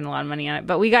can spend a lot of money on it,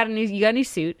 but you got a new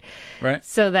suit, Right.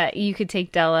 so that you could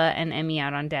take Della and Emmy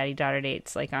out on daddy-daughter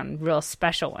dates, like on real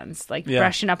special ones, like Yeah.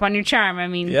 brushing up on your charm. I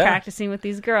mean, Yeah. practicing with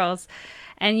these girls,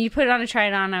 and you put it on to try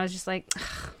it on. And I was just like,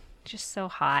 ugh, just so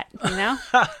hot, you know.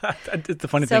 The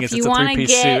funny So thing if is, it's you a wanna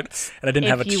three-piece get- suit, and I didn't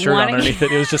have if a you shirt on wanna underneath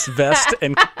it. It was just vest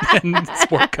and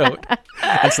sport coat.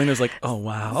 And Selena was like, "Oh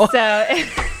wow." So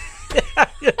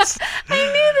Yes. I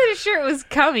knew that a shirt was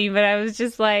coming, but I was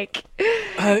just like,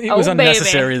 It was oh,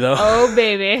 unnecessary baby. though. Oh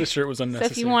baby. The shirt was So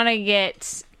unnecessary. if you want to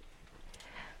get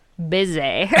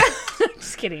busy,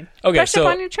 just kidding. Okay, Brush so-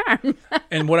 up on your charm.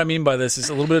 And what I mean by this is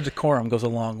a little bit of decorum goes a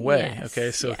long way. Yes,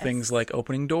 Okay, so yes. things like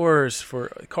opening doors for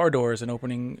car doors and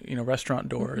opening, restaurant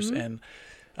doors, Mm-hmm.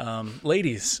 and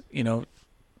ladies,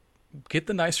 get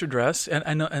the nicer dress. And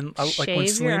I know, and I, like when Shave your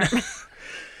Selena, arm.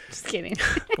 Just kidding.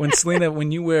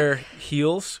 when you wear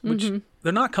heels, which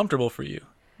they're not comfortable for you,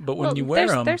 but when Well, you wear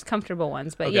them, there's comfortable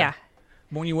ones, but Okay. yeah,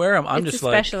 when you wear them, I'm it's just a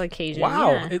like, special occasion.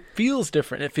 wow, yeah. it feels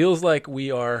different. It feels like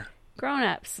we are,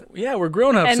 Grown-ups. we're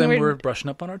grown ups And and we're- we're brushing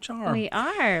up on our charm. We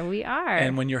are.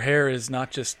 And when your hair is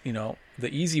not just, the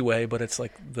easy way, but it's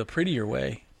like the prettier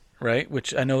way, right?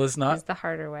 Which I know is It's not, the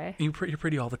harder way. you're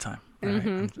pretty all the time. All right?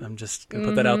 Mm-hmm. I'm just going to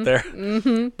put that out there.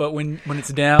 But when it's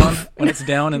down,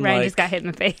 and Ryan like, just got hit in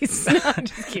the face. No, I'm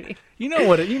just kidding. you know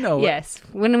what, Yes.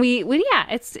 When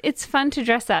it's fun to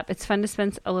dress up. It's fun to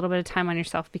spend a little bit of time on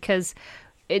yourself because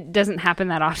it doesn't happen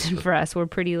that often for us. We're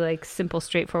pretty like simple,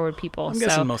 straightghtforward people. I'm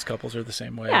guessing most couples are the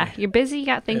same way. Yeah, you're busy, you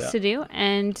got things Yeah. to do,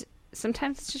 and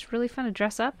sometimes it's just really fun to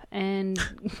dress up and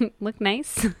look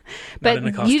nice. But in a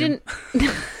you costume. didn't.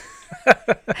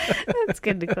 That's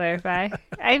good to clarify.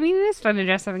 I mean, it is fun to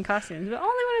dress up in costumes, but only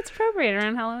when it's appropriate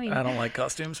around Halloween. I don't like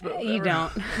costumes, but You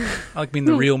whatever. don't. I like being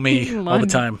the real me all the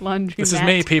time. Laundry This is mat.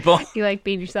 me, people. You like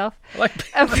being yourself? I like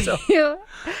being myself.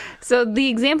 So the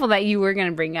example that you were going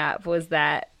to bring up was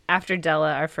that after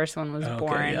Della, our first one was Okay,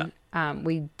 born,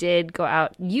 we did go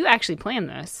out. You actually planned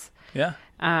this. Yeah.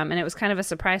 And it was kind of a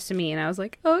surprise to me. And I was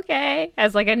like, okay.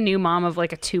 As like a new mom of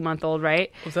like a 2-month-old,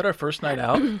 right? Was that our first night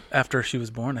out after she was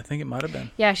born? I think it might have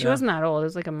been. Yeah, she wasn't that old. It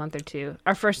was like a month or two.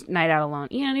 Our first night out alone.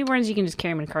 You know, newborns, you can just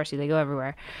carry them in a car seat. They go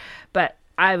everywhere. But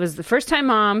I was the first time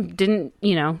mom, didn't,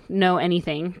 know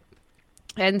anything.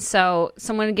 And so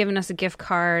someone had given us a gift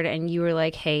card and you were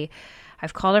like, hey,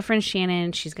 I've called our friend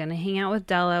Shannon. She's going to hang out with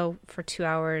Della for 2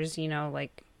 hours.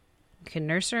 Like you can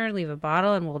nurse her, leave a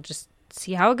bottle, and we'll just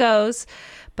see how it goes.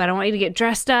 But I want you to get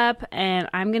dressed up, and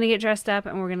I'm going to get dressed up,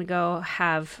 and we're going to go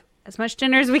have as much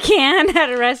dinner as we can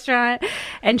at a restaurant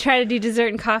and try to do dessert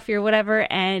and coffee or whatever.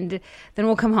 And then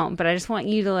we'll come home. But I just want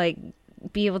you to like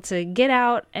be able to get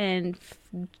out and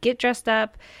get dressed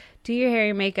up, do your hair,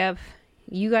 your makeup.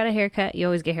 You got a haircut. You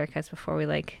always get haircuts before we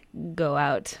like go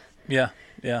out. Yeah.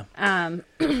 And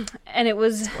it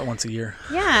was once a year.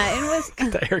 Yeah, it was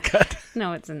Get that haircut.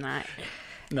 No, it's not.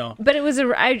 No. But it was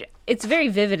it's very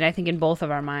vivid, I think, in both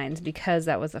of our minds because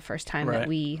that was the first time that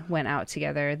we went out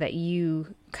together, that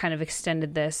you kind of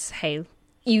extended this, hey,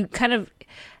 you kind of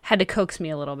had to coax me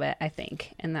a little bit, I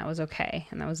think, and that was okay,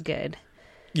 and that was good.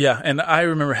 Yeah, and I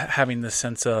remember having this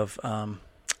sense of,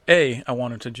 I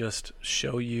wanted to just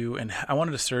show you, and I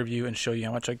wanted to serve you and show you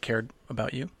how much I cared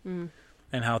about you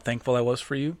and how thankful I was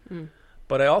for you.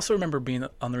 But I also remember being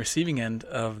on the receiving end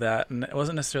of that, and it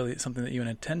wasn't necessarily something that you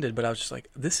intended, but I was just like,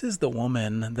 this is the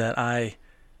woman that I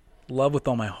love with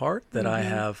all my heart, that I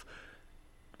have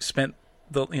spent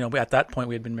at that point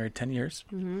we had been married 10 years,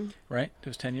 right? It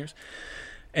was 10 years.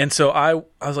 And so I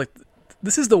was like,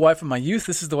 this is the wife of my youth.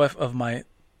 This is the wife of my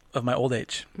old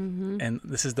age. And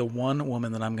this is the one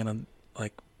woman that I'm going to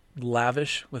like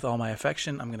lavish with all my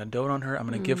affection. I'm going to dote on her. I'm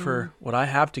going to give her what I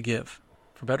have to give.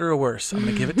 For better or worse, I'm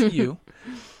going to give it to you.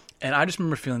 And I just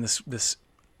remember feeling this,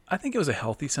 I think it was a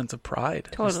healthy sense of pride.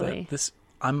 Totally.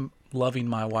 I'm loving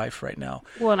my wife right now.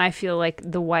 Well, and I feel like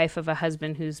the wife of a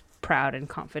husband who's proud and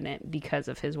confident because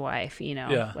of his wife,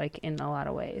 like in a lot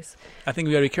of ways. I think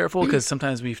we got to be careful because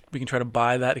sometimes we can try to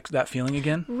buy that feeling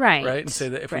again. Right. And say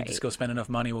that if we just go spend enough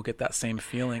money, we'll get that same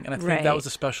feeling. And I think that was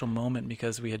a special moment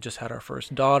because we had just had our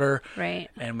first daughter. Right.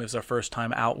 And it was our first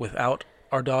time out without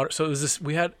our daughter. So it was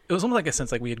it was almost like a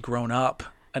sense like we had grown up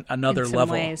another in some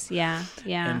level. Ways. Yeah.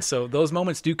 And so those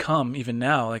moments do come even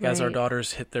now, like as our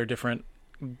daughters hit their different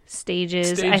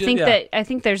stages. I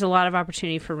think there's a lot of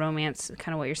opportunity for romance,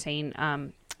 kind of what you're saying,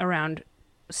 around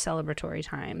celebratory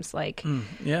times, like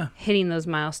hitting those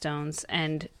milestones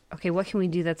and okay, what can we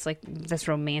do that's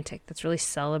romantic, that's really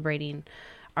celebrating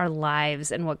our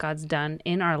lives and what God's done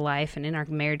in our life and in our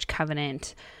marriage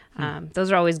covenant.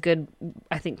 Those are always good,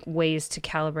 I think, ways to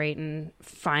calibrate and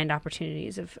find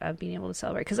opportunities of being able to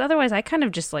celebrate. Because otherwise, I kind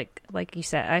of just like you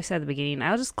said, I said at the beginning,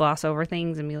 I'll just gloss over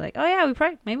things and be like, oh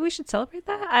yeah, maybe we should celebrate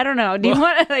that. I don't know. Do you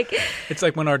want to like? It's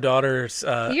like when our daughter's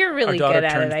you're really good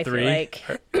at it. I feel like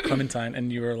Clementine,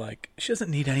 and you were like, she doesn't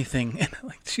need anything, and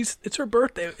like it's her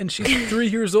birthday, and she's 3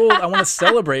 years old. I want to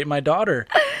celebrate my daughter.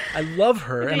 I love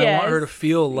her, and I want her to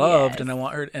feel loved, and I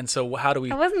want her. And so, how do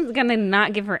we? I wasn't gonna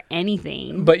not give her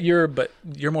anything, but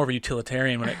you're more of a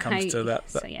utilitarian when it comes to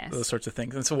those sorts of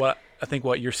things. And so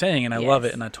what you're saying, and I love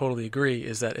it, and I totally agree,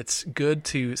 is that it's good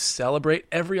to celebrate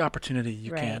every opportunity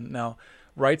you can. Now,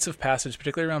 rites of passage,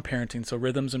 particularly around parenting, so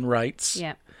rhythms and rites.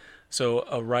 Yeah. So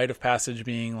a rite of passage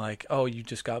being like, oh, you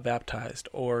just got baptized,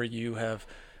 or you have,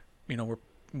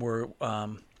 we're I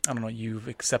don't know, you've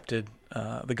accepted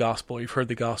the gospel, you've heard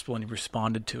the gospel, and you've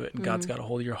responded to it, and God's got a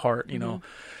hold of your heart, know.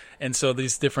 And so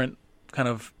these different kind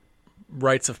of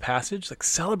rites of passage, like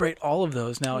celebrate all of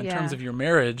those. Now, in terms of your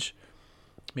marriage,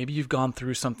 maybe you've gone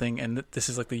through something, and this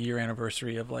is like the year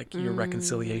anniversary of like your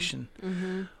reconciliation,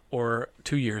 or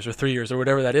 2 years or 3 years or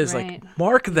whatever that is. Like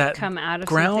mark that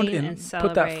ground and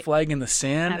put that flag in the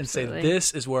sand and say,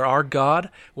 this is where our God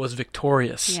was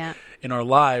victorious in our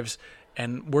lives.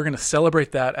 And we're going to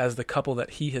celebrate that as the couple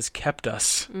that he has kept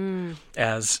us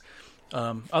as.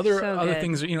 Other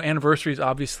things, anniversaries,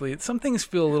 obviously, some things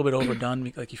feel a little bit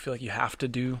overdone. Like you feel like you have to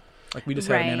do, like we just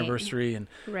had an anniversary, and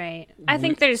I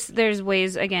think there's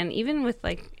ways, again, even with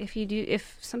like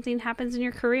if something happens in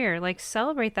your career, like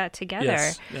celebrate that together.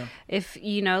 Yes, yeah. If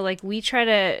like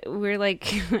we're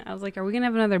like, I was like, are we gonna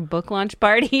have another book launch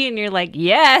party? And you're like,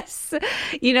 yes,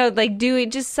 like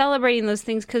just celebrating those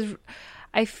things, because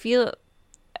I feel,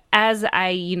 as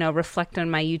I, reflect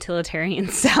on my utilitarian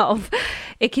self,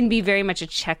 it can be very much a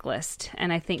checklist.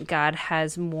 And I think God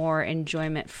has more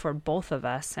enjoyment for both of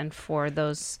us and for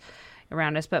those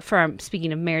around us. But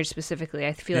speaking of marriage specifically,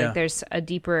 I feel like there's a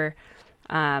deeper,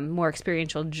 more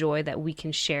experiential joy that we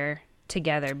can share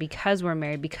together because we're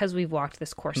married, because we've walked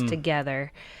this course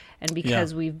together, and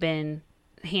because we've been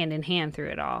hand in hand through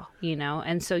it all, you know?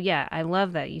 And so, yeah, I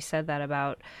love that you said that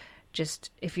about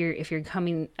just if you're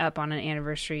coming up on an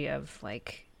anniversary of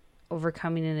like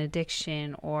overcoming an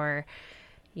addiction, or,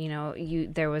 you know,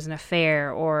 there was an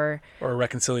affair, or a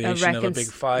reconciliation of a big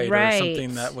fight, right. or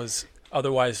something that was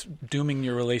otherwise dooming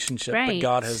your relationship, right. but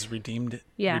God has redeemed.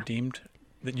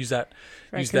 Use that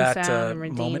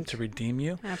moment to redeem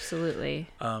you. Absolutely.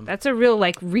 That's a real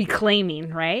like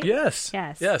reclaiming, right? Yes.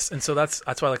 And so that's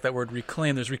why I like that word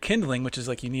reclaim. There's rekindling, which is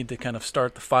like you need to kind of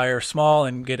start the fire small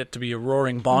and get it to be a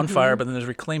roaring bonfire. But then there's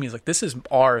reclaiming. It's like, this is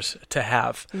ours to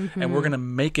have, and we're going to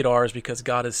make it ours because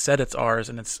God has said it's ours,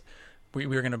 and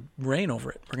we're going to reign over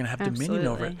it. We're going to have dominion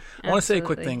over it. I want to say a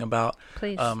quick thing about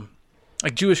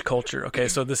like Jewish culture. Okay,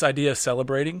 so this idea of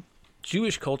celebrating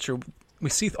Jewish culture. We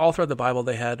see all throughout the Bible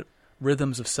they had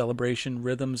rhythms of celebration,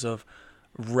 rhythms of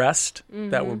rest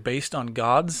that were based on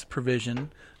God's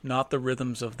provision, not the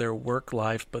rhythms of their work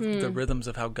life, but the rhythms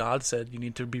of how God said you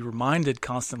need to be reminded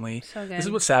constantly. So this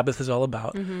is what Sabbath is all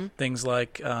about. Things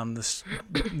like this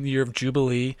year of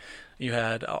Jubilee. You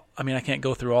had, I mean, I can't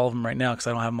go through all of them right now because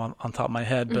I don't have them on top of my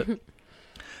head, but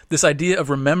this idea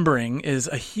of remembering is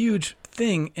a huge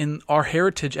thing in our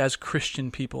heritage as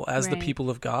Christian people, as the people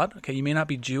of God. Okay, you may not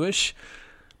be Jewish,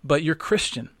 but you're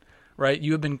Christian, right?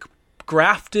 You have been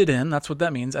grafted in, that's what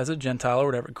that means, as a Gentile or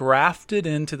whatever, grafted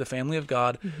into the family of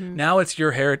God. Now it's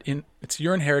your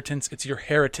inheritance, it's your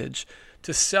heritage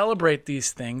to celebrate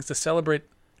these things, to celebrate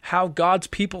how God's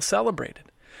people celebrated.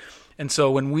 And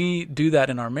so when we do that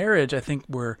in our marriage, I think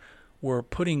we're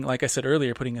putting, like I said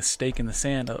earlier, putting a stake in the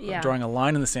sand, drawing a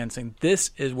line in the sand, saying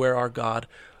this is where our God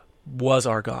was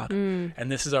our God.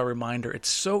 And this is our reminder. It's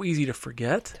so easy to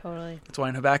forget. Totally. That's why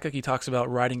in Habakkuk he talks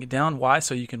about writing it down. Why?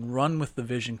 So you can run with the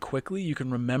vision quickly. You can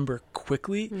remember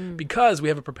quickly because we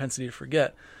have a propensity to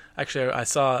forget. Actually, I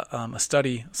saw a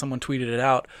study, someone tweeted it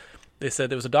out. They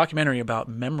said there was a documentary about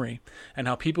memory and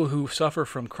how people who suffer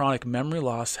from chronic memory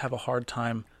loss have a hard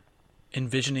time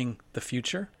envisioning the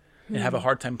future and have a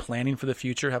hard time planning for the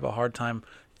future, have a hard time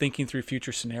thinking through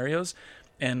future scenarios.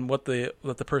 And what the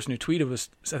person who tweeted was,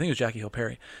 I think it was Jackie Hill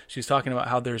Perry. She was talking about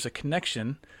how there's a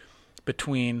connection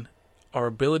between our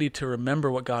ability to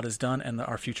remember what God has done and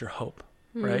our future hope,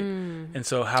 right? And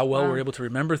so how well we're able to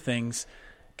remember things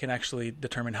can actually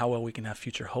determine how well we can have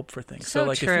future hope for things. So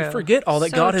like true. If you forget all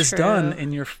that God has done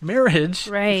in your marriage,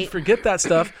 if you forget that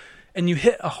stuff and you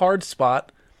hit a hard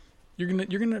spot, you're gonna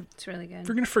it's really good.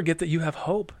 You're gonna forget that you have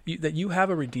hope, that you have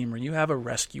a redeemer, you have a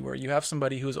rescuer, you have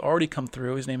somebody who has already come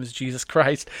through. His name is Jesus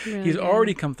Christ. Really He's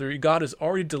already come through. God has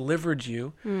already delivered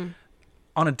you.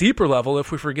 On a deeper level,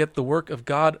 if we forget the work of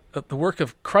God, the work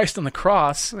of Christ on the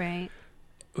cross, right?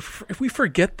 If we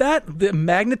forget that, the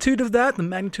magnitude of that, the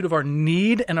magnitude of our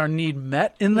need and our need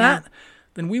met in that,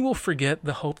 then we will forget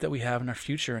the hope that we have in our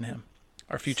future in Him,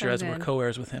 our future as we're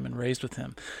co-heirs with Him and raised with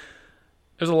Him.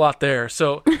 There's a lot there.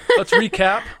 So let's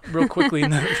recap real quickly,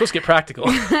 and then we're supposed to get practical.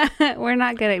 We're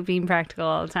not good at being practical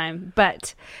all the time,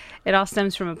 but it all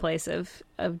stems from a place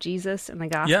of Jesus and the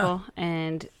gospel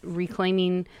and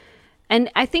reclaiming. And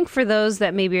I think for those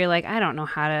that maybe are like, I don't know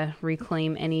how to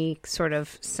reclaim any sort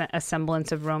of a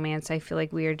semblance of romance. I feel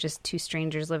like we are just two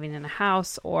strangers living in a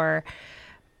house, or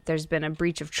there's been a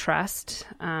breach of trust.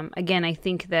 Again, I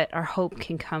think that our hope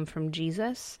can come from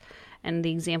Jesus and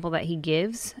the example that He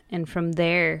gives. And from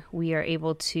there, we are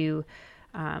able to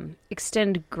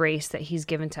extend grace that He's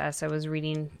given to us. I was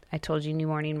reading, I told you, New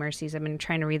Morning Mercies. I've been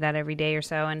trying to read that every day or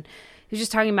so. And he was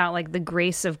just talking about like the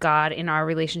grace of God in our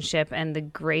relationship and the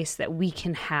grace that we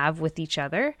can have with each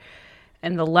other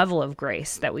and the level of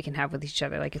grace that we can have with each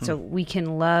other. Like it's so we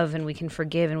can love and we can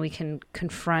forgive and we can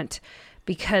confront,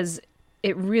 because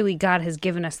it really, God has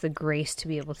given us the grace to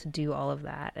be able to do all of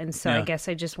that. And so I guess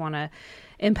I just want to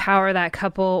empower that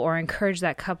couple or encourage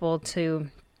that couple to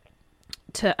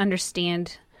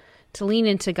understand, to lean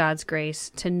into God's grace,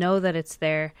 to know that it's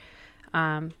there,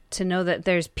 to know that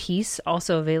there's peace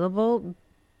also available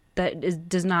that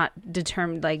is not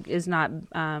determined, like is not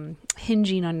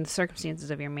hinging on the circumstances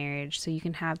of your marriage. So you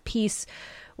can have peace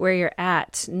where you're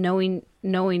at, knowing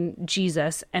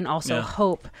Jesus, and also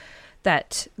hope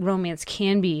that romance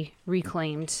can be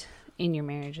reclaimed in your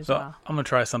marriage as well. I'm going to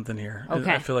try something here.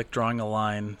 Okay. I feel like drawing a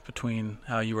line between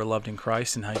how you were loved in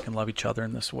Christ and how you can love each other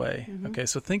in this way. Okay,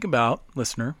 so think about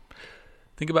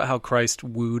how Christ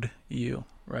wooed you,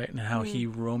 right? And how He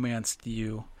romanced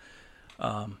you,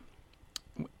 and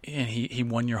he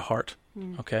won your heart.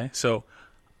 Okay, so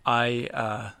I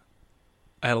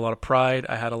had a lot of pride.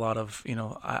 I had a lot of,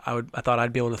 I thought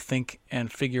I'd be able to think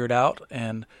and figure it out,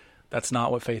 and that's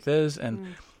not what faith is.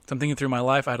 And so I'm thinking through my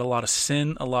life, I had a lot of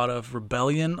sin, a lot of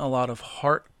rebellion, a lot of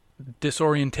heart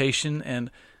disorientation,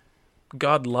 and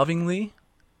God lovingly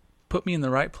put me in the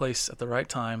right place at the right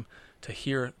time to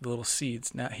hear the little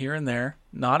seeds, not here and there,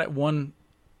 not at one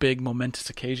big momentous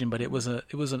occasion, but it was an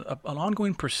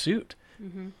ongoing pursuit.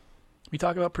 Mm-hmm. We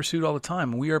talk about pursuit all the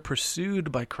time. We are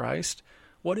pursued by Christ.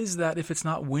 What is that if it's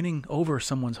not winning over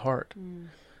someone's heart? Mm.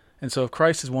 And so if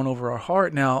Christ has won over our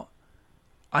heart, now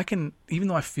I can, even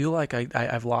though I feel like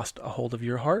I've lost a hold of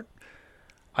your heart,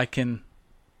 I can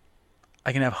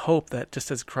have hope that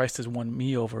just as Christ has won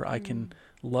me over, I can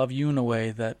love you in a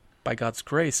way that by God's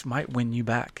grace might win you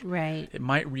back. Right. It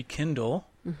might rekindle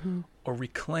or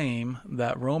reclaim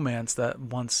that romance that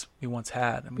we once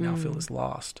had and we now feel is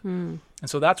lost. And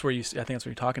so that's where I think that's what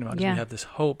you're talking about, is we have this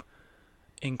hope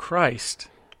in Christ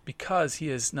because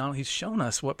he's shown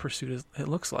us what pursuit it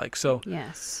looks like. So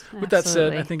yes, with that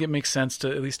said, I think it makes sense to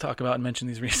at least talk about and mention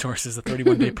these resources, the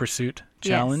 31-day pursuit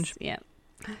challenge. Yes.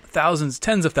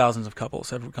 Tens of thousands of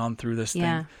couples have gone through this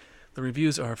Yeah. thing. The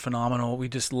reviews are phenomenal. We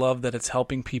just love that it's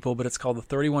helping people, but it's called the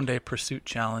 31-day pursuit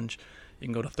challenge. You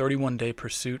can go to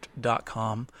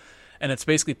 31daypursuit.com, and it's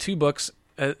basically 2 books,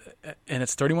 and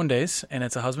it's 31 days, and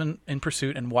it's a husband in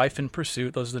pursuit and wife in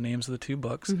pursuit. Those are the names of the 2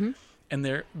 books. And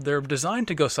they're designed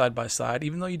to go side by side,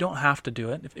 even though you don't have to do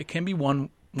it. It can be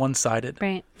one-sided,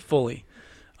 Right. fully,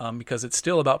 because it's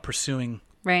still about pursuing,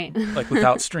 Right. like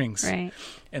without strings. Right.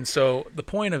 And so the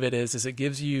point of it is it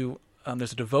gives you,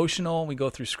 there's a devotional, we go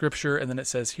through scripture, and then it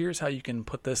says, here's how you can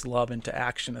put this love into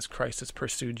action as Christ has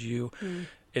pursued you.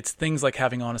 It's things like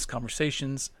having honest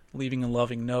conversations, leaving a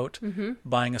loving note,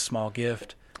 buying a small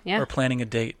gift, or planning a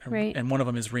date. Right. And one of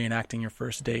them is reenacting your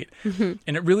first date. And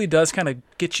it really does kind of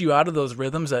get you out of those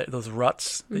rhythms, those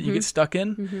ruts that you get stuck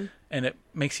in. And it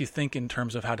makes you think in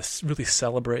terms of how to really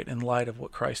celebrate in light of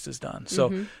what Christ has done. So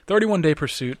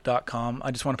 31daypursuit.com.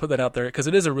 I just want to put that out there because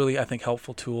it is a really, I think,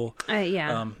 helpful tool.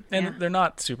 And they're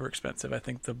not super expensive. I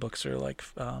think the books are like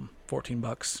 $14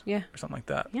 or something like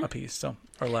that a piece. So,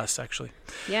 or less actually.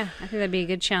 Yeah, I think that'd be a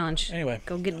good challenge. Anyway.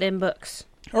 Go get them books.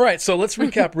 All right, so let's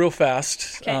recap real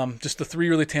fast. Okay. Just the 3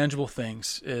 really tangible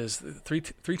things is three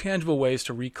tangible ways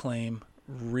to reclaim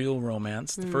real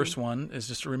romance. The first one is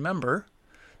just to remember,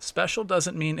 special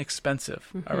doesn't mean expensive.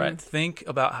 All right, think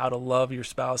about how to love your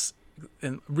spouse.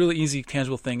 And really easy,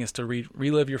 tangible thing is to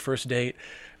relive your first date.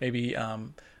 Maybe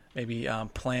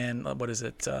plan,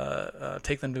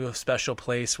 take them to a special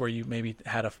place where you maybe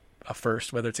had a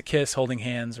first, whether it's a kiss, holding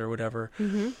hands, or whatever.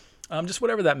 Just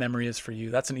whatever that memory is for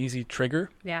you. That's an easy trigger.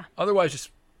 Yeah. Otherwise, just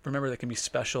remember that can be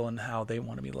special and how they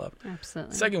want to be loved.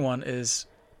 Absolutely. Second one is,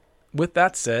 with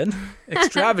that said,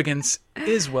 extravagance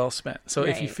is well spent. So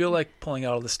if you feel like pulling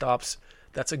out all the stops,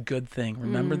 that's a good thing.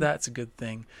 Remember that. It's a good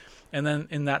thing. And then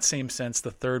in that same sense,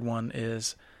 the third one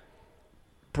is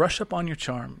brush up on your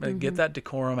charm. Get that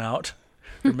decorum out.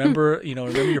 Remember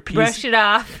your P's. Brush it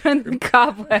off from the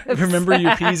cobwebs. Remember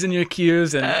your P's and your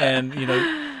Q's and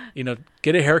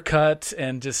get a haircut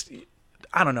and just,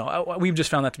 I don't know. We've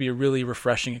just found that to be a really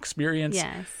refreshing experience.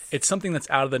 Yes. It's something that's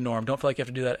out of the norm. Don't feel like you have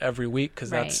to do that every week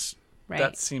because Right.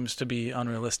 that seems to be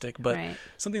unrealistic, but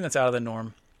something that's out of the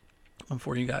norm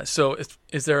for you guys. So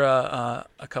is there a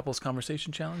couples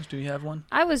conversation challenge? Do you have one?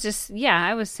 I was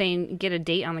saying get a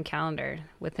date on the calendar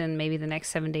within maybe the next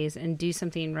 7 days and do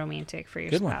something romantic for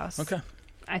your Good spouse. one. Okay.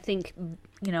 I think,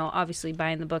 obviously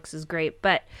buying the books is great,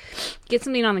 but get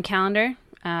something on the calendar,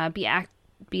 be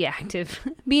active,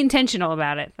 be intentional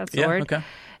about it. That's the word. Okay.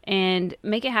 And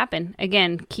make it happen.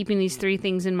 Again, keeping these 3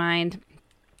 things in mind.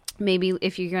 Maybe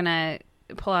if you're going to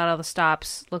pull out all the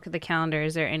stops, look at the calendar.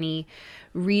 Is there any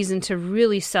reason to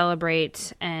really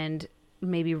celebrate and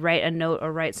maybe write a note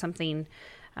or write something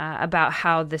about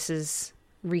how this is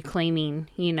reclaiming,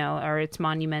 or it's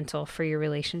monumental for your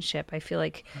relationship? I feel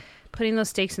like putting those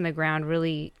stakes in the ground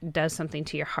really does something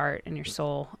to your heart and your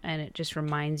soul, and it just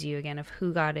reminds you again of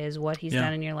who God is, what He's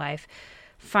done in your life.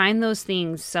 Find those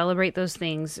things, celebrate those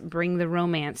things, bring the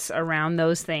romance around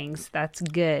those things. That's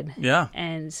good. Yeah.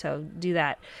 And so do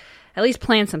that. At least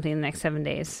plan something in the next 7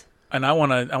 days. And I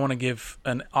want to give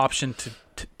an option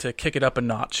to kick it up a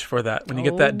notch for that. When you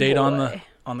get that date on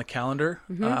the calendar,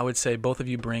 I would say both of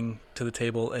you bring to the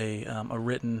table a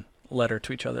written letter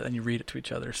to each other and you read it to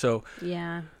each other. So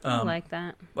yeah, I like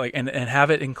that. And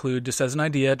have it include, just as an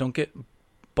idea, don't get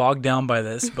bogged down by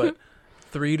this, but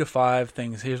 3 to 5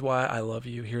 things. Here's why I love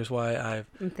you. Here's why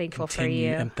I'm thankful for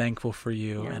you. I'm thankful for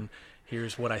you, and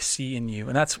here's what I see in you.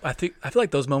 And I feel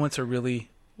like those moments are really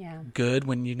good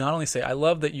when you not only say, I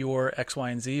love that you're X, Y,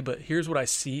 and Z, but here's what I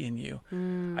see in you.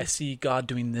 I see God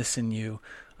doing this in you.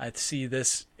 I see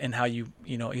this in how you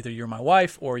either you're my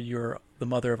wife or you're the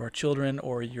mother of our children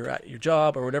or you're at your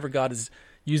job or whatever God is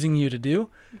using you to do.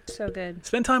 So good.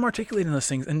 Spend time articulating those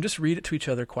things and just read it to each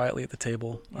other quietly at the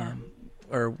table. Yeah.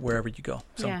 Or wherever you go.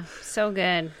 So, yeah, so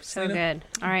good. So good.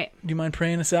 All right. Do you mind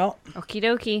praying us out? Okie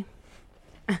dokie.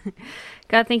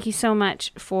 God, thank you so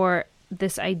much for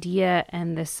this idea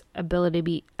and this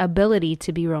ability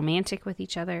to be romantic with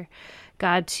each other.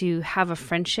 God, to have a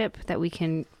friendship that we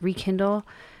can rekindle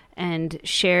and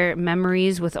share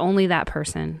memories with only that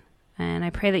person. And I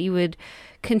pray that you would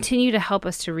continue to help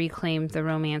us to reclaim the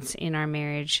romance in our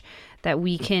marriage, that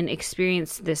we can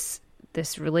experience this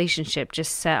relationship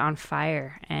just set on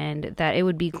fire, and that it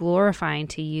would be glorifying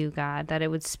to you, God, that it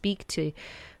would speak to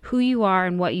who you are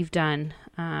and what you've done,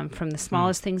 from the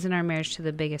smallest things in our marriage to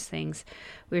the biggest things.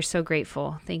 We're so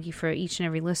grateful. Thank you for each and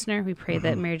every listener. We pray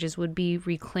that marriages would be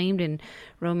reclaimed and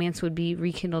romance would be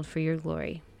rekindled for your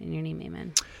glory. In your name,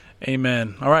 amen.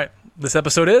 Amen. All right. This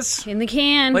episode is in the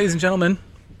can. Ladies and gentlemen,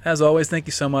 as always, thank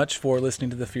you so much for listening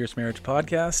to the Fierce Marriage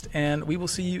Podcast, and we will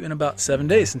see you in about 7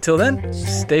 days. Until then,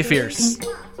 stay fierce.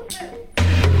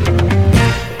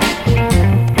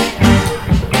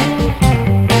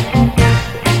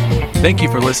 Thank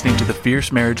you for listening to the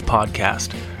Fierce Marriage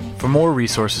Podcast. For more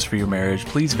resources for your marriage,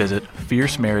 please visit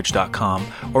fiercemarriage.com,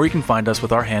 or you can find us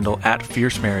with our handle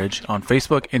 @FierceMarriage on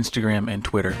Facebook, Instagram, and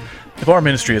Twitter. If our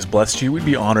ministry has blessed you, we'd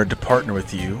be honored to partner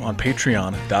with you on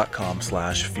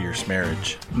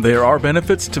patreon.com/fiercemarriage. There are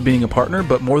benefits to being a partner,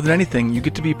 but more than anything, you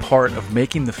get to be part of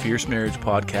making the Fierce Marriage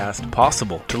Podcast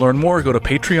possible. To learn more, go to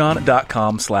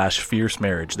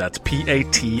patreon.com/fiercemarriage. That's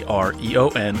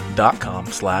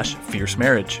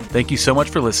patreon.com/fiercemarriage. Thank you so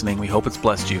much for listening. We hope it's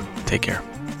blessed you. Take care.